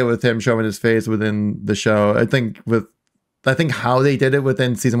 I'm okay with him showing his face within the show. I think how they did it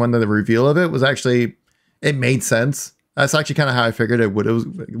within season 1, the reveal of it was actually, it made sense. That's actually kind of how I figured it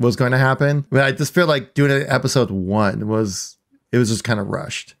was going to happen. But I just feel like doing it episode 1 was just kind of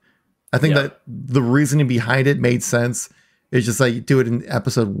rushed. I think that the reasoning behind it made sense. It's just like do it in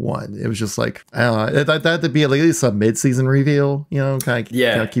episode 1. It was just like, I don't know. That had to be at least a mid-season reveal, kind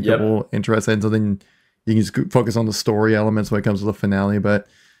of keep people interested. And so then you can just focus on the story elements when it comes to the finale. But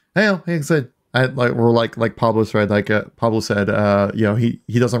like I said, like Pablo said, Pablo said,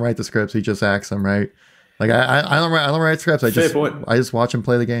 he doesn't write the scripts. He just acts them, right? Like I don't write scripts. I just watch him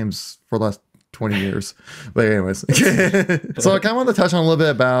play the games for the last 20 years. But anyways, so I kind of want to touch on a little bit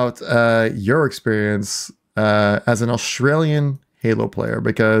about your experience as an Australian Halo player,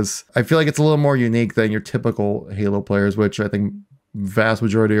 because I feel like it's a little more unique than your typical Halo players, which I think vast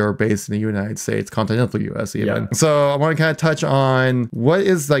majority are based in the United States, continental US even. So I want to kind of touch on what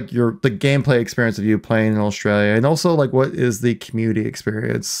is like the gameplay experience of you playing in Australia, and also like what is the community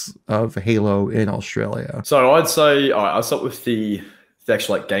experience of Halo in Australia. So I'd say, all right, I'll start with the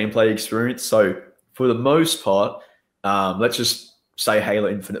actual like gameplay experience. So for the most part, let's just say Halo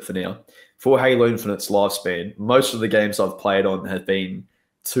Infinite for now. For Halo Infinite's lifespan, most of the games I've played on have been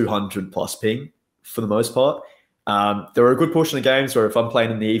 200 plus ping for the most part. There are a good portion of games where if I'm playing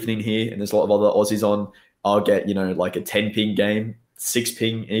in the evening here and there's a lot of other Aussies on, I'll get, like a 10 ping game, 6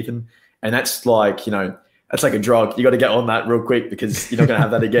 ping even. And that's like, that's like a drug. You got to get on that real quick because you're not going to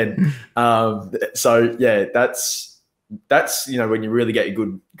have that again. So yeah, that's, when you really get a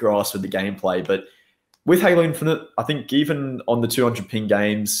good grasp of the gameplay. But with Halo Infinite, I think even on the 200 ping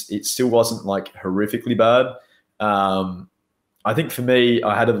games, it still wasn't like horrifically bad. I think for me,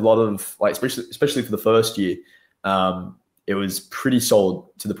 I had a lot of like, especially for the first year, it was pretty solid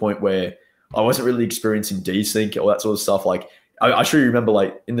to the point where I wasn't really experiencing desync, all that sort of stuff. Like I sure remember,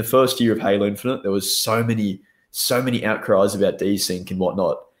 like in the first year of Halo Infinite, there was so many outcries about desync and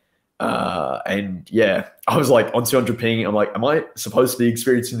whatnot. And yeah, I was like on 200 ping. I'm like, am I supposed to be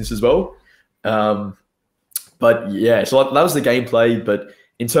experiencing this as well? But yeah, so that was the gameplay. But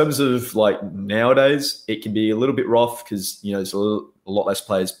in terms of like nowadays, it can be a little bit rough because, there's a lot less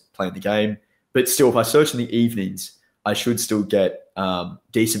players playing the game. But still, if I search in the evenings, I should still get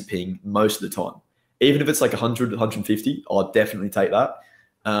decent ping most of the time. Even if it's like 100, 150, I'll definitely take that.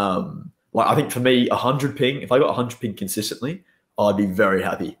 Like I think for me, 100 ping, if I got 100 ping consistently, I'd be very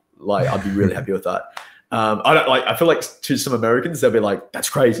happy. Like I'd be really happy with that. I feel like to some Americans, they'll be like, that's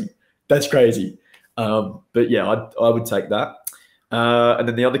crazy. That's crazy. But yeah, I would take that. And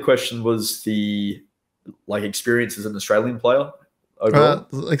then the other question was the like experience as an Australian player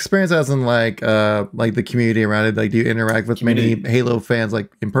overall. Experience as in like the community around it. Like, do you interact with many Halo fans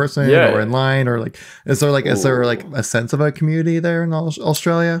like in person or in line, or like is there a sense of a community there in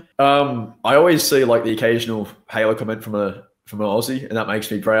Australia? I always see like the occasional Halo comment from an Aussie, and that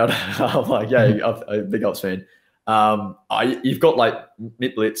makes me proud. I'm like, yeah, I'm a big Ops fan. You've got like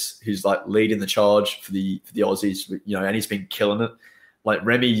Mitblitz, who's like leading the charge for the Aussies, and he's been killing it. Like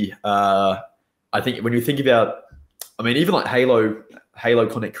Remy, I think when you think about, even like Halo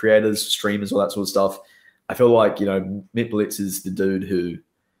content creators, streamers, all that sort of stuff, I feel like, Mitblitz is the dude who,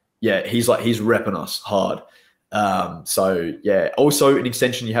 he's repping us hard. So yeah, also an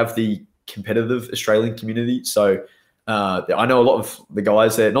extension, you have the competitive Australian community. So I know a lot of the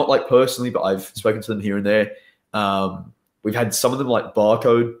guys there, not like personally, but I've spoken to them here and there. We've had some of them like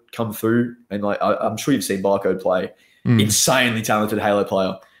Barcode come through, and like I'm sure you've seen Barcode play. Insanely talented Halo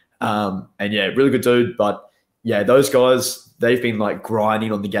player. And yeah, really good dude. But yeah, those guys, they've been like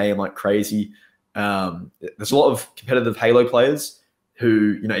grinding on the game like crazy. There's a lot of competitive Halo players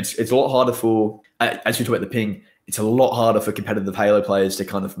who, you know, it's a lot harder for, as you talk about the ping, it's a lot harder for competitive Halo players to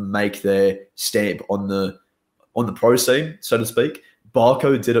kind of make their stamp on the pro scene, so to speak.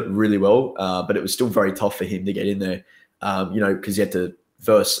 Barcode did it really well, but it was still very tough for him to get in there, you know, because he had to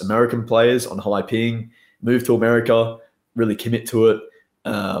verse American players on high ping, move to America, really commit to it.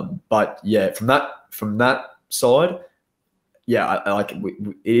 But yeah, from that side, yeah, I like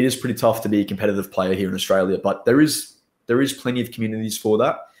it is pretty tough to be a competitive player here in Australia, but there is plenty of communities for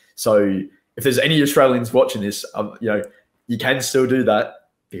that. So if there's any Australians watching this, you know, you can still do that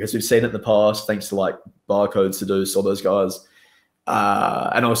because we've seen it in the past, thanks to like Barcode, Seduce, all those guys.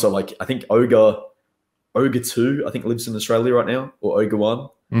 And also like, I think Ogre 2, I think lives in Australia right now, or Ogre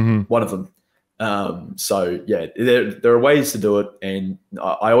 1, one of them. So yeah, there are ways to do it. And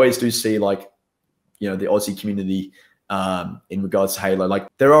I always do see like, you know, the Aussie community, in regards to Halo, like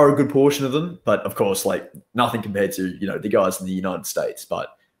there are a good portion of them, but of course, like nothing compared to, you know, the guys in the United States,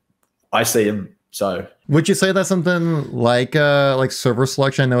 but I see them. So would you say that's something like server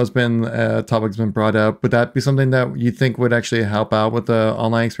selection? I know it's been topic's been brought up. Would that be something that you think would actually help out with the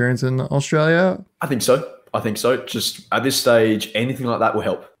online experience in Australia? I think so. Just at this stage, anything like that will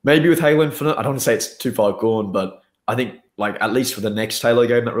help. Maybe with Halo Infinite, I don't want to say it's too far gone, but I think like at least for the next Halo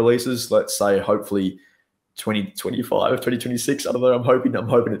game that releases, let's say hopefully 2025, 2026. I don't know. I'm hoping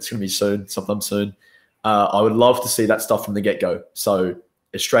it's going to be soon, sometime soon. I would love to see that stuff from the get-go. So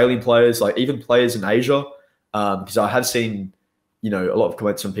Australian players, like even players in Asia, because I have seen, you know, a lot of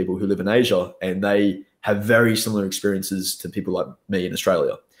comments from people who live in Asia, and they have very similar experiences to people like me in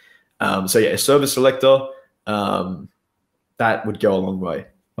Australia. So yeah, a server selector, that would go a long way,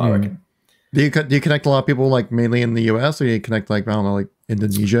 I reckon. Do you connect a lot of people like mainly in the US, or do you connect like, I don't know, like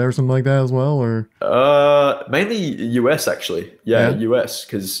Indonesia or something like that as well? Or mainly US actually. Yeah. US,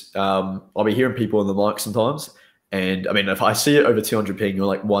 because I'll be hearing people in the mic sometimes. And I mean, if I see it over 200 ping or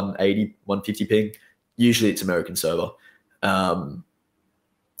like 180, 150 ping, usually it's American server.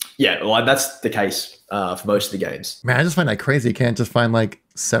 Yeah, well, that's the case for most of the games. Man, I just find that crazy. You can't just find like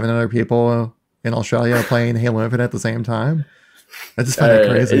 700 people in Australia playing Halo Infinite at the same time. I just find that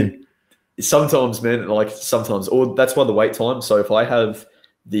crazy. Sometimes, man, like sometimes, or that's why the wait time. So if I have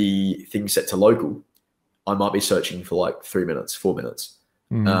the thing set to local, I might be searching for like 3 minutes, 4 minutes.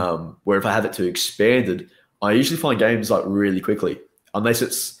 Where if I have it to expanded, I usually find games like really quickly, unless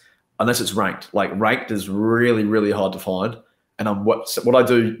it's ranked. Like ranked is really, really hard to find. And what I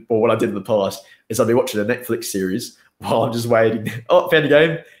do, or what I did in the past, is I'll be watching a Netflix series while I'm just waiting. Oh, found a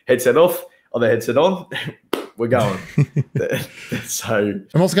game, headset off, other headset on. We're going. So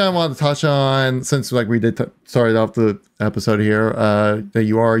I'm also kind of want to touch on, since like we did started off the episode here, that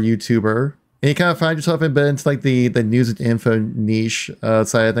you are a YouTuber, and you kind of find yourself a bit into like the news and info niche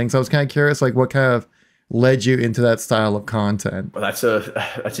side of things. I was kind of curious, like what kind of led you into that style of content? Well, that's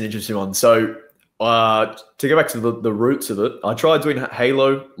an interesting one. So to go back to the roots of it, I tried doing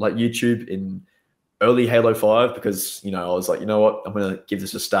Halo, like YouTube in early Halo 5, because, you know, I was like, you know what, I'm going to give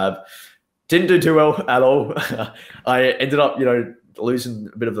this a stab. Didn't do too well at all. I ended up, you know, losing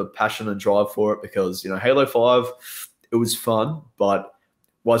a bit of the passion and drive for it, because, you know, Halo 5, it was fun, but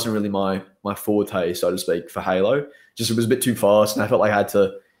wasn't really my forte, so to speak, for Halo. Just it was a bit too fast, and I felt like I had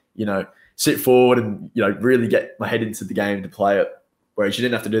to, you know, sit forward and, you know, really get my head into the game to play it, whereas you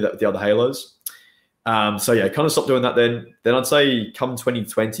didn't have to do that with the other Halos. So yeah, kind of stopped doing that then. Then I'd say come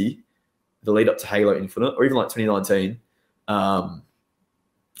 2020, the lead up to Halo Infinite, or even like 2019,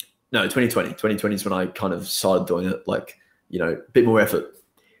 no, 2020. 2020 is when I kind of started doing it, like, you know, a bit more effort.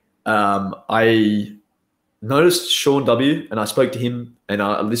 I noticed Sean W, and I spoke to him,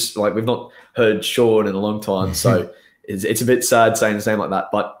 and we've not heard Sean in a long time, so it's a bit sad saying his name like that.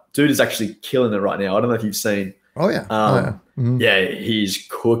 But dude is actually killing it right now. I don't know if you've seen. Oh yeah. Yeah, he's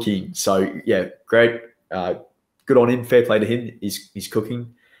cooking. So yeah, great. Good on him. Fair play to him. He's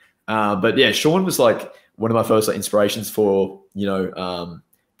cooking. But yeah, Sean was like one of my first like inspirations for, you know,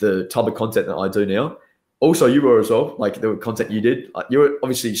 the type of content that I do now. Also, you were as well, like the content you did. You were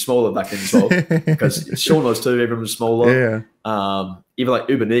obviously smaller back then as well, because Sean was too. Everyone was smaller. Yeah. Even like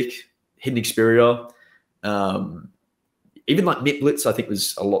Uber Nick, Hidden Xperia, even like Nitblitz, I think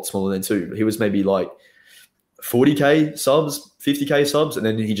was a lot smaller than too. He was maybe like 40K subs, 50K subs, and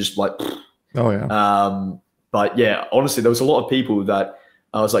then he just like. Oh yeah. But yeah, honestly, there was a lot of people that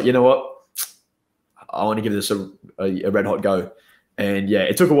I was like, you know what, I want to give this a red hot go. And yeah,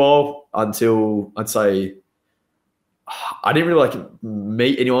 it took a while until I'd say I didn't really like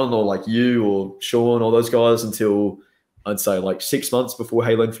meet anyone or like you or Sean or those guys until I'd say like 6 months before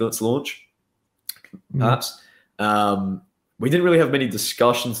Halo Infinite's launch, perhaps. we didn't really have many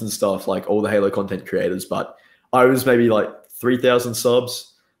discussions and stuff like all the Halo content creators, but I was maybe like 3,000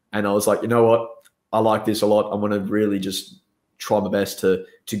 subs, and I was like, you know what, I like this a lot. I want to really just try my best to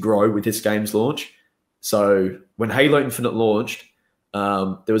grow with this game's launch. So when Halo Infinite launched,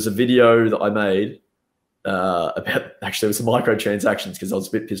 there was a video that I made about, actually, it was some microtransactions, because I was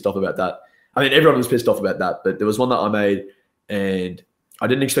a bit pissed off about that. I mean, everyone was pissed off about that, but there was one that I made, and I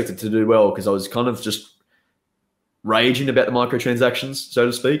didn't expect it to do well because I was kind of just raging about the microtransactions, so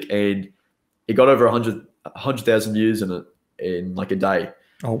to speak, and it got over 100,000 views in like a day.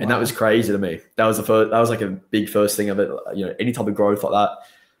 Oh, wow. And that was crazy to me. That was like a big first thing of it, you know, any type of growth like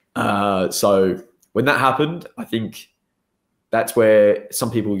that. So when that happened, I think that's where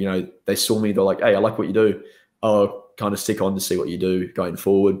some people, you know, they saw me, they're like, hey, I like what you do. I'll kind of stick on to see what you do going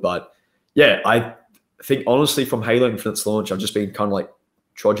forward. But yeah, I think honestly from Halo Infinite's launch, I've just been kind of like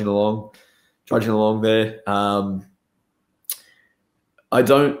trudging along there. I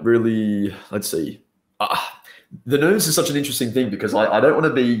don't really, let's see. The news is such an interesting thing because I don't want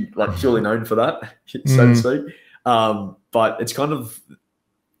to be like purely known for that, so to speak. But it's kind of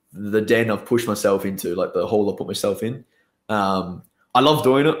the den I've pushed myself into, like the hole I put myself in. I love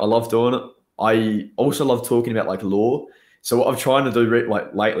doing it. I also love talking about like lore. So what I'm trying to do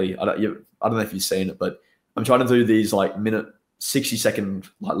like lately, I don't know if you've seen it, but I'm trying to do these like 60-second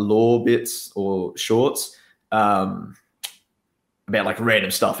like lore bits or shorts about like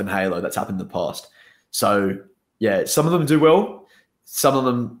random stuff in Halo that's happened in the past. So yeah, some of them do well, some of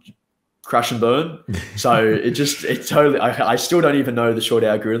them crash and burn. So it totally, I still don't even know the short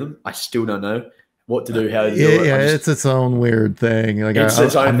algorithm. I still don't know what to do, how to do it. Yeah, it's its own weird thing. Like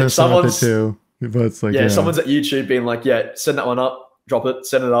I'm messing with it too. But it's like, someone's at YouTube being like, yeah, send that one up, drop it,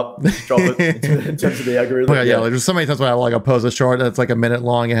 send it up, drop it in terms of the algorithm. Like there's so many times when I like post a short that's like a minute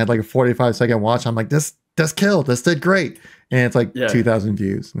long and had like a 45-second watch. I'm like, this killed, this did great. And it's like 2,000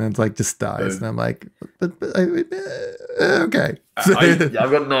 views, and then it's like just dies. And I'm like, but okay. I've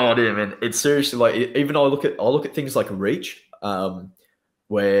got no idea, man. It's seriously like, even I'll look at things like reach,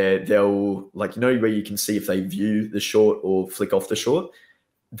 where they'll like, you know, where you can see if they view the short or flick off the short.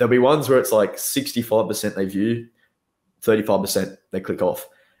 There'll be ones where it's like 65% they view, 35% they click off,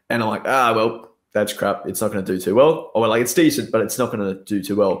 and I'm like, well, that's crap. It's not going to do too well. Or like, it's decent, but it's not going to do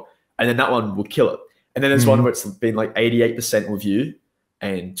too well. And then that one will kill it. And then there's one where it's been like 88% will view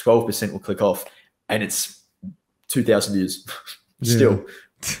and 12% will click off, and it's 2,000 views still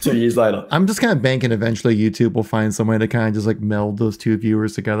 2 years later. I'm just kind of banking eventually YouTube will find some way to kind of just like meld those two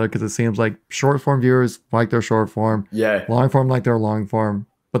viewers together, because it seems like short form viewers like their short form, long form like their long form,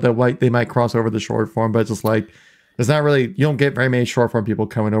 but they might cross over the short form, but it's just like there's not really, you don't get very many short form people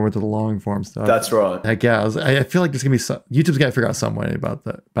coming over to the long form stuff. That's right. Like, yeah, I feel like there's gonna be YouTube's got to figure out some way about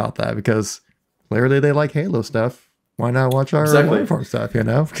that because clearly they like Halo stuff. Why not watch our long form stuff, you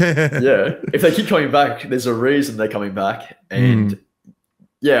know? Yeah. If they keep coming back, there's a reason they're coming back. And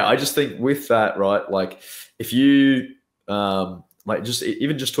yeah, I just think with that, right, like if you like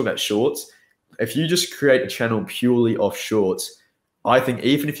just talk about shorts, if you just create a channel purely off shorts, I think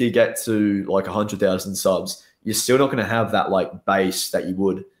even if you get to like 100,000 subs, you're still not going to have that like base that you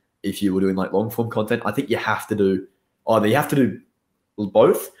would if you were doing like long form content. I think you have to do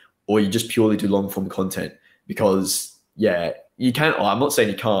both, or you just purely do long form content, because you can't. I'm not saying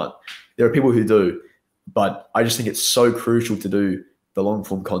you can't. There are people who do, but I just think it's so crucial to do the long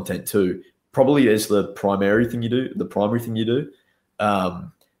form content too. Probably is the primary thing you do,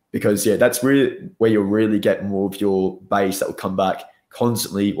 because that's really where you'll really get more of your base that will come back,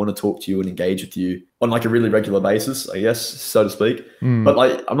 constantly want to talk to you and engage with you on like a really regular basis, I guess, so to speak. But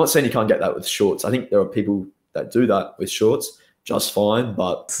like, I'm not saying you can't get that with shorts. I think there are people that do that with shorts just fine,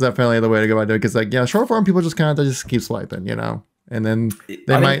 but it's definitely the way to go about it, because like short form people just keep swiping, you know, and then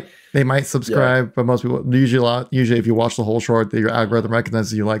they might subscribe, but most people usually if you watch the whole short, your algorithm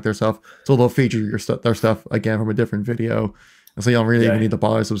recognizes you like their stuff, so they'll feature their stuff again from a different video, and so you don't really even need to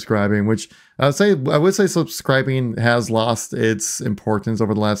bother subscribing. Which I would say subscribing has lost its importance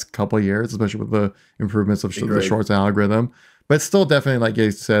over the last couple of years, especially with the improvements of the shorts algorithm. But it's still definitely, like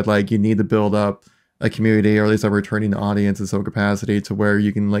you said, like you need to build up a community, or at least a returning audience in some capacity, to where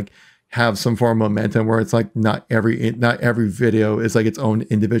you can like have some form of momentum, where it's like not every video is like its own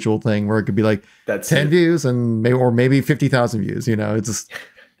individual thing, where it could be like 10 views and maybe 50,000 views, you know. It's just,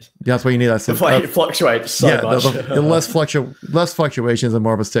 that's why you need that. It fluctuates so much. less fluctuations and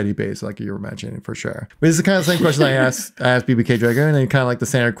more of a steady base, like you were mentioning, for sure. But it's the kind of same question I asked BBK Dragon, and kind of like the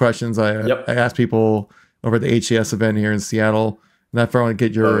standard questions I asked people over at the HCS event here in Seattle, and I want to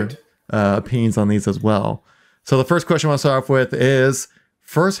get your opinions on these as well. So the first question I want to start off with is,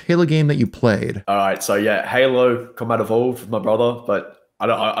 First Halo game that you played. All right, so yeah, Halo Combat Evolved with my brother, but I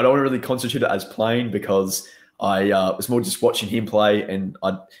don't really constitute it as playing because I was more just watching him play, and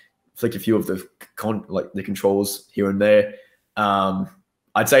I'd flick a few of the the controls here and there.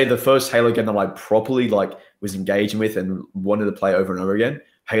 I'd say the first Halo game that I properly was engaging with and wanted to play over and over again,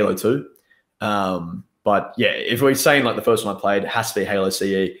 Halo 2. But yeah, if we're saying the first one I played, it has to be Halo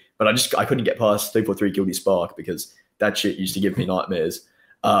CE. But I couldn't get past 343 Guilty Spark because that shit used to give me nightmares.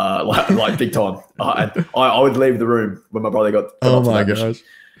 Big time. I would leave the room when my brother got oh my gosh.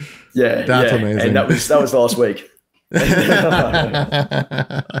 Yeah, that's amazing. And that was last week.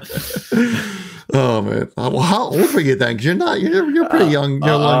 Oh man, well, how old were you then? Because you're pretty young,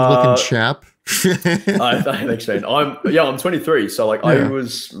 looking chap. Thanks, man. I'm 23, so I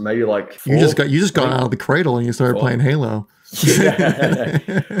was maybe 4. You just got out of the cradle and you started playing Halo. Yeah.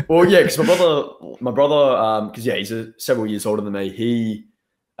 Well, yeah, because my brother, because he's several years older than me. He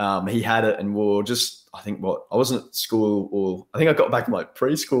had it, and I wasn't at school, or I think I got back in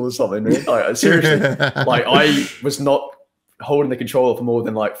preschool or something. Man. Seriously, I was not holding the controller for more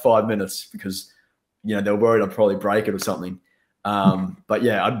than 5 minutes because they were worried I'd probably break it or something. But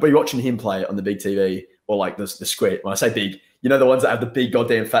yeah, I'd be watching him play it on the big TV or the square. When I say big, the ones that have the big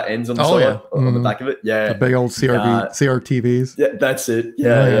goddamn fat ends on the side, on the back of it. Yeah, the big old CRTVs. Yeah, that's it.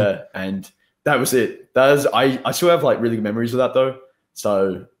 Yeah. And that was it. I still have really good memories of that though.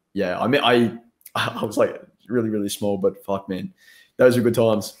 So yeah, I was really, really small, but fuck man, those were good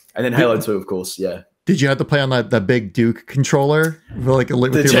times. And then Halo 2, of course. Yeah. Did you have to play on that big Duke controller with your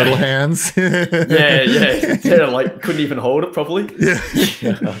little hands? yeah. Couldn't even hold it properly. Yeah.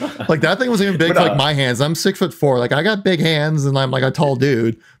 That thing wasn't even big for my hands. I'm 6'4". I got big hands and I'm a tall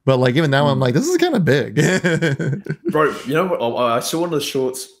dude. But even now I'm this is kind of big. Bro, you know what? I saw one of the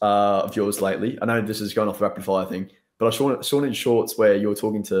shorts of yours lately. I know this is going off the rapid fire thing, but I saw one in shorts where you were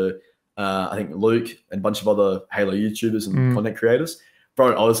talking to I think Luke and a bunch of other Halo YouTubers and content creators.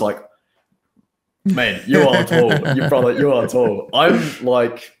 Bro, I was man, you are tall. You are tall. I'm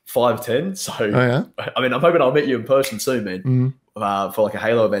 5'10", so I mean, I'm hoping I'll meet you in person soon, man. For a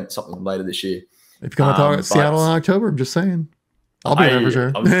Halo event, something later this year. If you come to talk Seattle in October, I'm just saying, I'll be there for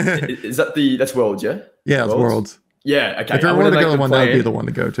sure. Is that that's Worlds? Yeah, yeah, it's Worlds. Yeah, okay. If you're going to go to one, that would be the one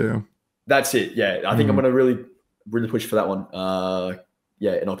to go to. That's it. Yeah, I think I'm going to really, really push for that one.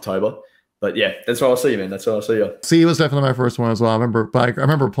 In October. But yeah, that's where I'll see you, man. That's where I'll see you. See, it was definitely my first one as well. I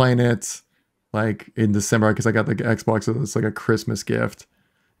remember playing it in December because I got the Xbox. It's a Christmas gift,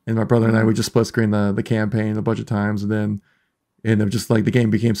 and my brother and I would just split screen the campaign a bunch of times, and then just the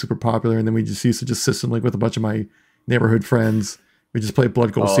game became super popular, and then we just used to just system with a bunch of my neighborhood friends. We just played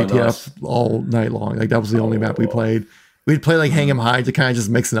Blood Gold CTF nice. All night long. That was the only map we played. We'd play Hang 'em High to kind of just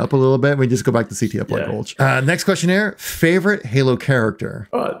mix it up a little bit. We'd just go back to CTF Blood Gulch. Next question here. Favorite Halo character?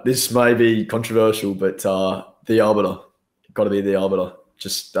 All right, this may be controversial, but the Arbiter. Got to be the Arbiter.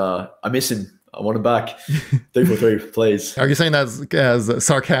 Just, I miss him. I want him back. 343, please. Are you saying that as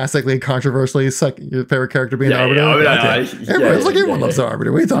sarcastically, controversially, your favorite character being Arbiter? Everyone loves the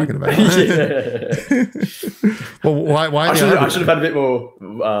Arbiter. What are you talking about? Well, why I should have had a bit more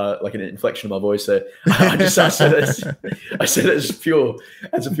an inflection of my voice there. I said it as a pure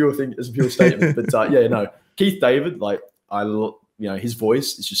thing, as a pure statement. But Keith David, his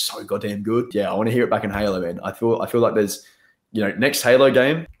voice is just so goddamn good. Yeah, I want to hear it back in Halo, man. I feel like there's next Halo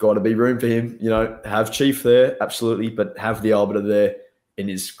game, got to be room for him. Have Chief there, absolutely, but have the Arbiter there in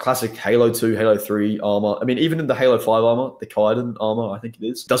his classic Halo 2, Halo 3 armor. I mean, even in the Halo 5 armor, the Kaiden armor, I think it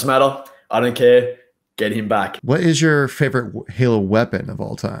is. Doesn't matter. I don't care. Get him back. What is your favorite Halo weapon of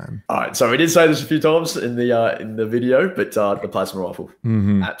all time? All right, so we did say this a few times in the video, but the plasma rifle,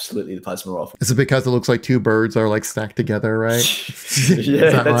 absolutely the plasma rifle. Is it because it looks like two birds are stacked together, right?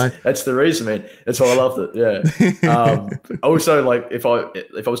 Yeah, that's the reason, man. That's why I loved it. Yeah. Also, if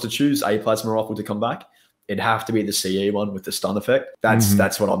I was to choose a plasma rifle to come back, it'd have to be the CE one with the stun effect.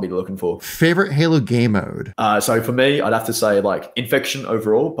 That's what I'd be looking for. Favorite Halo game mode? So for me, I'd have to say Infection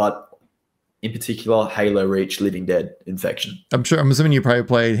overall, but in particular, Halo Reach, Living Dead, Infection. I'm assuming you probably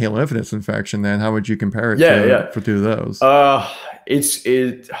played Halo Infinite's Infection. Then how would you compare it for two of those? It's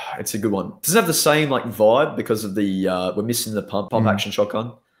a good one. It doesn't have the same vibe because of the we're missing the pump action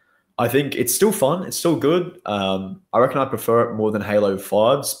shotgun. I think it's still fun. It's still good. I reckon I prefer it more than Halo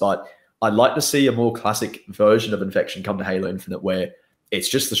 5's, but I'd like to see a more classic version of Infection come to Halo Infinite where it's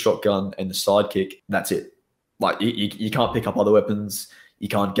just the shotgun and the sidekick. That's it. You can't pick up other weapons. You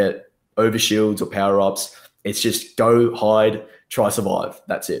can't get overshields or power-ups. It's just go, hide, try, survive.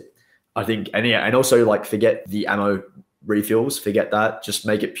 That's it. I think, and also forget the ammo refills. Forget that. Just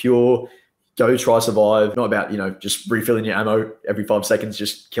make it pure. go try survive, not about, just refilling your ammo every 5 seconds,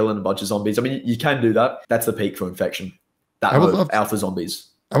 just killing a bunch of zombies. I mean, you can do that. That's the peak for Infection. That alpha zombies.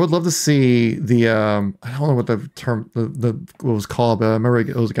 I would love to see the I don't know what the term what was called, but I remember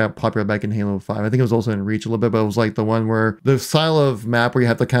it got popular back in Halo 5. I think it was also in Reach a little bit, but it was like the one where the style of map where you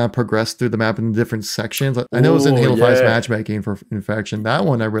have to kind of progress through the map in different sections. I know it was in Halo 5's matchmaking for Infection. That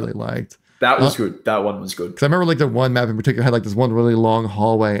one I really liked. That was good. That one was good. Because I remember like the one map in particular had like this one really long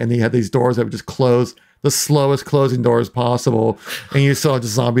hallway, and you had these doors that would just close, the slowest closing doors possible, and you saw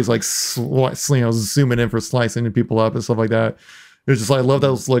just zombies like zooming in for slicing people up and stuff like that. It was just like, I love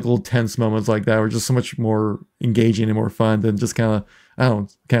those like little tense moments like that. Were just so much more engaging and more fun than just kind of, I don't know,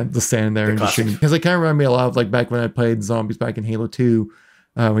 kind of just standing there and just shooting. Because it kind of reminded me a lot of like back when I played zombies back in Halo 2,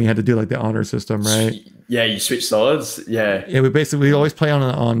 when you had to do like the honor system, right? Yeah, you switch sides. Yeah. Yeah, we always play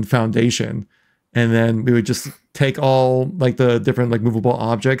on Foundation, and then we would just take all like the different like movable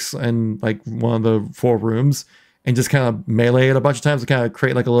objects and like one of the 4 rooms, and just kind of melee it a bunch of times to kind of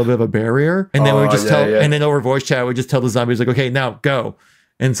create like a little bit of a barrier. And then we would just and then over voice chat, we just tell the zombies like, okay, now go.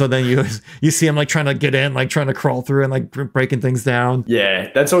 And so then you see them like trying to get in, like trying to crawl through and like breaking things down. Yeah,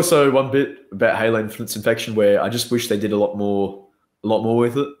 that's also one bit about Halo Infinite's Infection where I just wish they did a lot more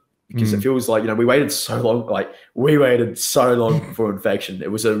with it, because it feels like, we waited so long, for Infection.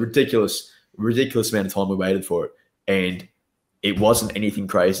 It was a ridiculous amount of time we waited for it. And it wasn't anything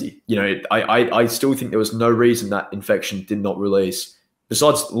crazy. I still think there was no reason that Infection did not release,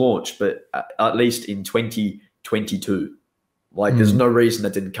 besides launch, but at least in 2022. Like, there's no reason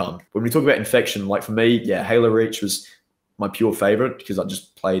that didn't come. When we talk about Infection, like for me, yeah, Halo Reach was my pure favorite because I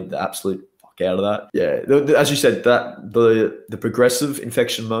just played the absolute fuck out of that. Yeah, as you said, that the progressive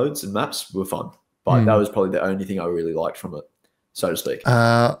Infection modes and maps were fun, but that was probably the only thing I really liked from it, so to speak.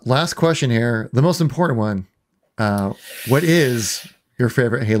 Last question here, the most important one. What is your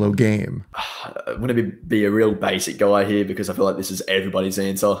favorite Halo game? I'm going to be a real basic guy here because I feel like this is everybody's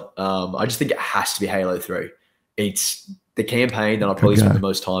answer. I just think it has to be Halo 3. It's the campaign that I probably spent the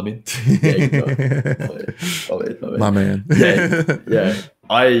most time in. Yeah, my man. Yeah.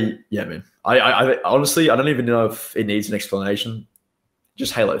 Man. I honestly, I don't even know if it needs an explanation.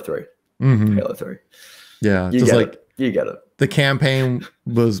 Just Halo 3. Halo 3. Yeah, you get it. The campaign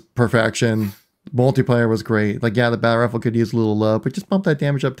was perfection. Multiplayer was great. Like, yeah, the battle rifle could use a little love, but just bump that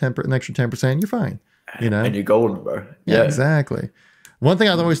damage up an extra 10%. You're fine. And you're golden, bro. Yeah, exactly. One thing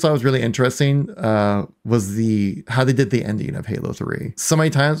I always thought was really interesting was how they did the ending of Halo 3. So many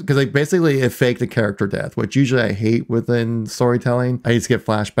times, because like basically it faked a character death, which usually I hate within storytelling. I used to get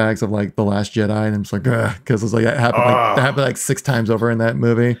flashbacks of like The Last Jedi, and I'm just like, because it's like that happened like 6 times over in that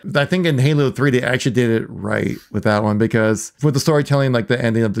movie. I think in Halo 3 they actually did it right with that one, because with the storytelling, like the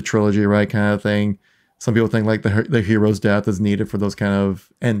ending of the trilogy, right, kind of thing. Some people think like the hero's death is needed for those kind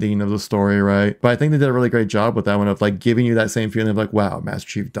of ending of the story, right? But I think they did a really great job with that one of like giving you that same feeling of like, wow, Master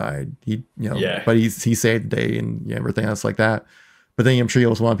Chief died. But he saved the day and everything else like that. But then I'm sure you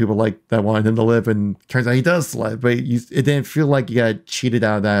also want people like that wanted him to live, and turns out he does live, but it didn't feel like you got cheated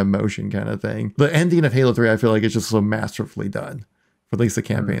out of that emotion kind of thing. The ending of Halo 3, I feel like it's just so masterfully done. For at least the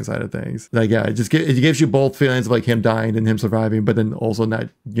campaign side of things. Like, yeah, it gives you both feelings of like him dying and him surviving, but then also not,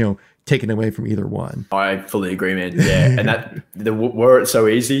 taken away from either one. I fully agree, man. Yeah. And that, were it so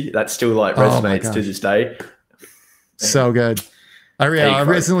easy, that still like resonates to this day. So good. I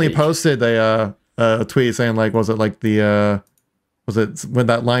recently posted a tweet saying like, was it when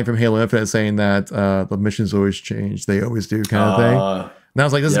that line from Halo Infinite saying that the missions always change, they always do kind of thing. And I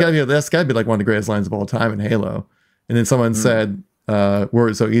was like, that's gotta be like one of the greatest lines of all time in Halo. And then someone said, were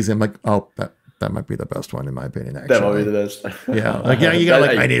it so easy, I'm like, oh, that might be the best one in my opinion, actually. That might be the best. Yeah, like, yeah, you got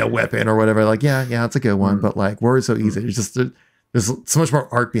like, I need a weapon or whatever, like, yeah, it's a good one, but like, were it so easy, it's just there's so much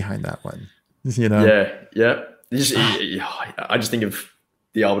more art behind that one, yeah. I just think of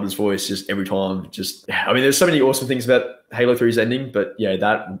the Arbiter's voice just every time. I mean, there's so many awesome things about Halo 3's ending, but yeah,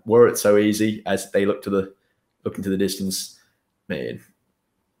 that were it so easy as they look into the distance, man.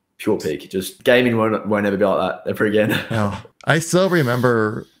 Pure peak. Just gaming won't ever be like that ever again. Oh, I still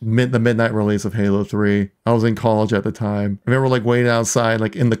remember the midnight release of Halo 3. I was in college at the time. I remember like waiting outside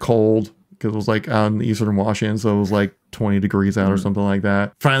like in the cold because it was like out in eastern Washington, so it was like 20 degrees out or something like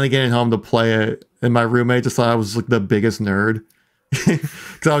that. Finally getting home to play it, and my roommate just thought I was like the biggest nerd.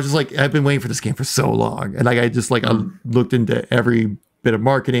 Because I was just like, I've been waiting for this game for so long, and like I just like I looked into every bit of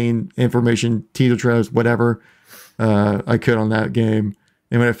marketing information, teaser trailers, whatever I could on that game.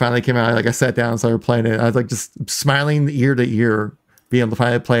 And when it finally came out, I sat down and started playing it. I was like just smiling ear to ear, being able to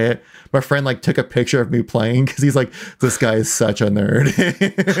finally play it. My friend like took a picture of me playing because he's like, this guy is such a nerd.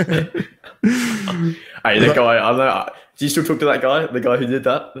 Hey, that guy, I don't know. Do you still talk to that guy, the guy who did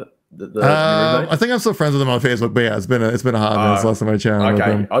that? your roommate? I think I'm still friends with him on Facebook, but yeah, it's been a hot minute last time I chatted with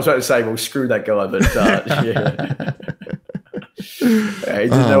him. I was about to say, well, screw that guy, but yeah. He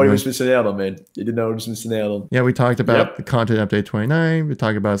didn't know what he was missing out on, man. He didn't know what he was missing out on. Yeah, we talked about the content update 29. We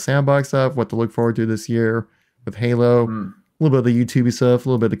talked about sandbox stuff, what to look forward to this year with Halo, a little bit of the YouTube stuff, a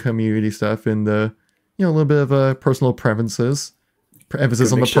little bit of community stuff, and a little bit of personal preferences.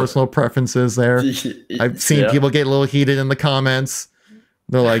 Emphasis on the personal preferences there. I've seen people get a little heated in the comments.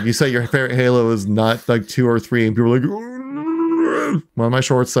 They're like, you say your favorite Halo is not like 2 or 3, and people are like, one of my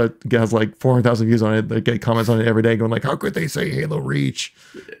shorts that has like 400,000 views on it, they get comments on it every day going like, how could they say Halo Reach?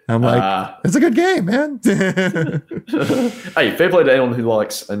 And I'm like, it's a good game, man. Hey, fair play to anyone who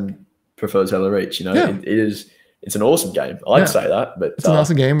likes and prefers Halo Reach. It's an awesome game. I'd say that, but it's an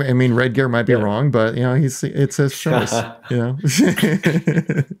awesome game. I mean, Red Gear might be wrong, but it's his choice.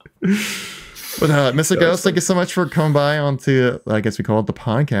 But Mr. Ghost, thank you so much for coming by onto, I guess we call it the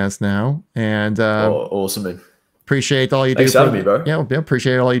podcast now. And awesome, man. Appreciate all you do. Thanks for having me, bro. Yeah,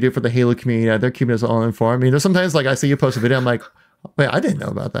 appreciate all you do for the Halo community out there, keeping us all informed. I mean, there's sometimes like I see you post a video, I'm like, wait, I didn't know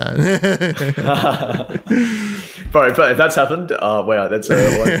about that. Bro, but if that's happened, wow, that's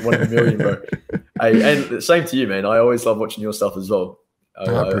one in a million, bro. Hey, and same to you, man. I always love watching your stuff as well.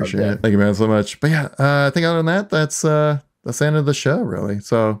 I appreciate it. Thank you, man, so much. But yeah, I think other than that, that's the end of the show, really.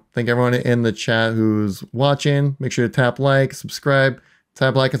 So thank everyone in the chat who's watching. Make sure to tap like, subscribe.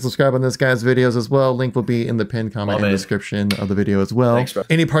 Tap like and subscribe on this guy's videos as well. Link will be in the pinned comment and description of the video as well. Thanks, bro.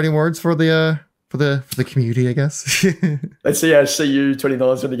 Any parting words for the community, I guess? Let's see how CU 29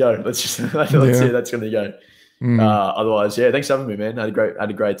 is going to go. Let's see how that's going to go. Otherwise, thanks for having me, man. Had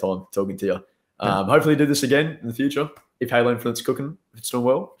a great time talking to you. Hopefully do this again in the future if Halo Infinite's cooking, if it's doing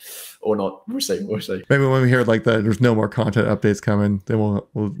well or not. We'll see. Maybe when we hear like that there's no more content updates coming, then we'll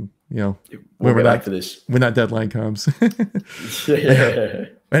we'll get back to this when that deadline comes. Yeah.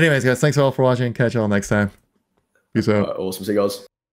 Anyways, guys, thanks all for watching. Catch y'all next time. Peace out. Awesome. See you guys.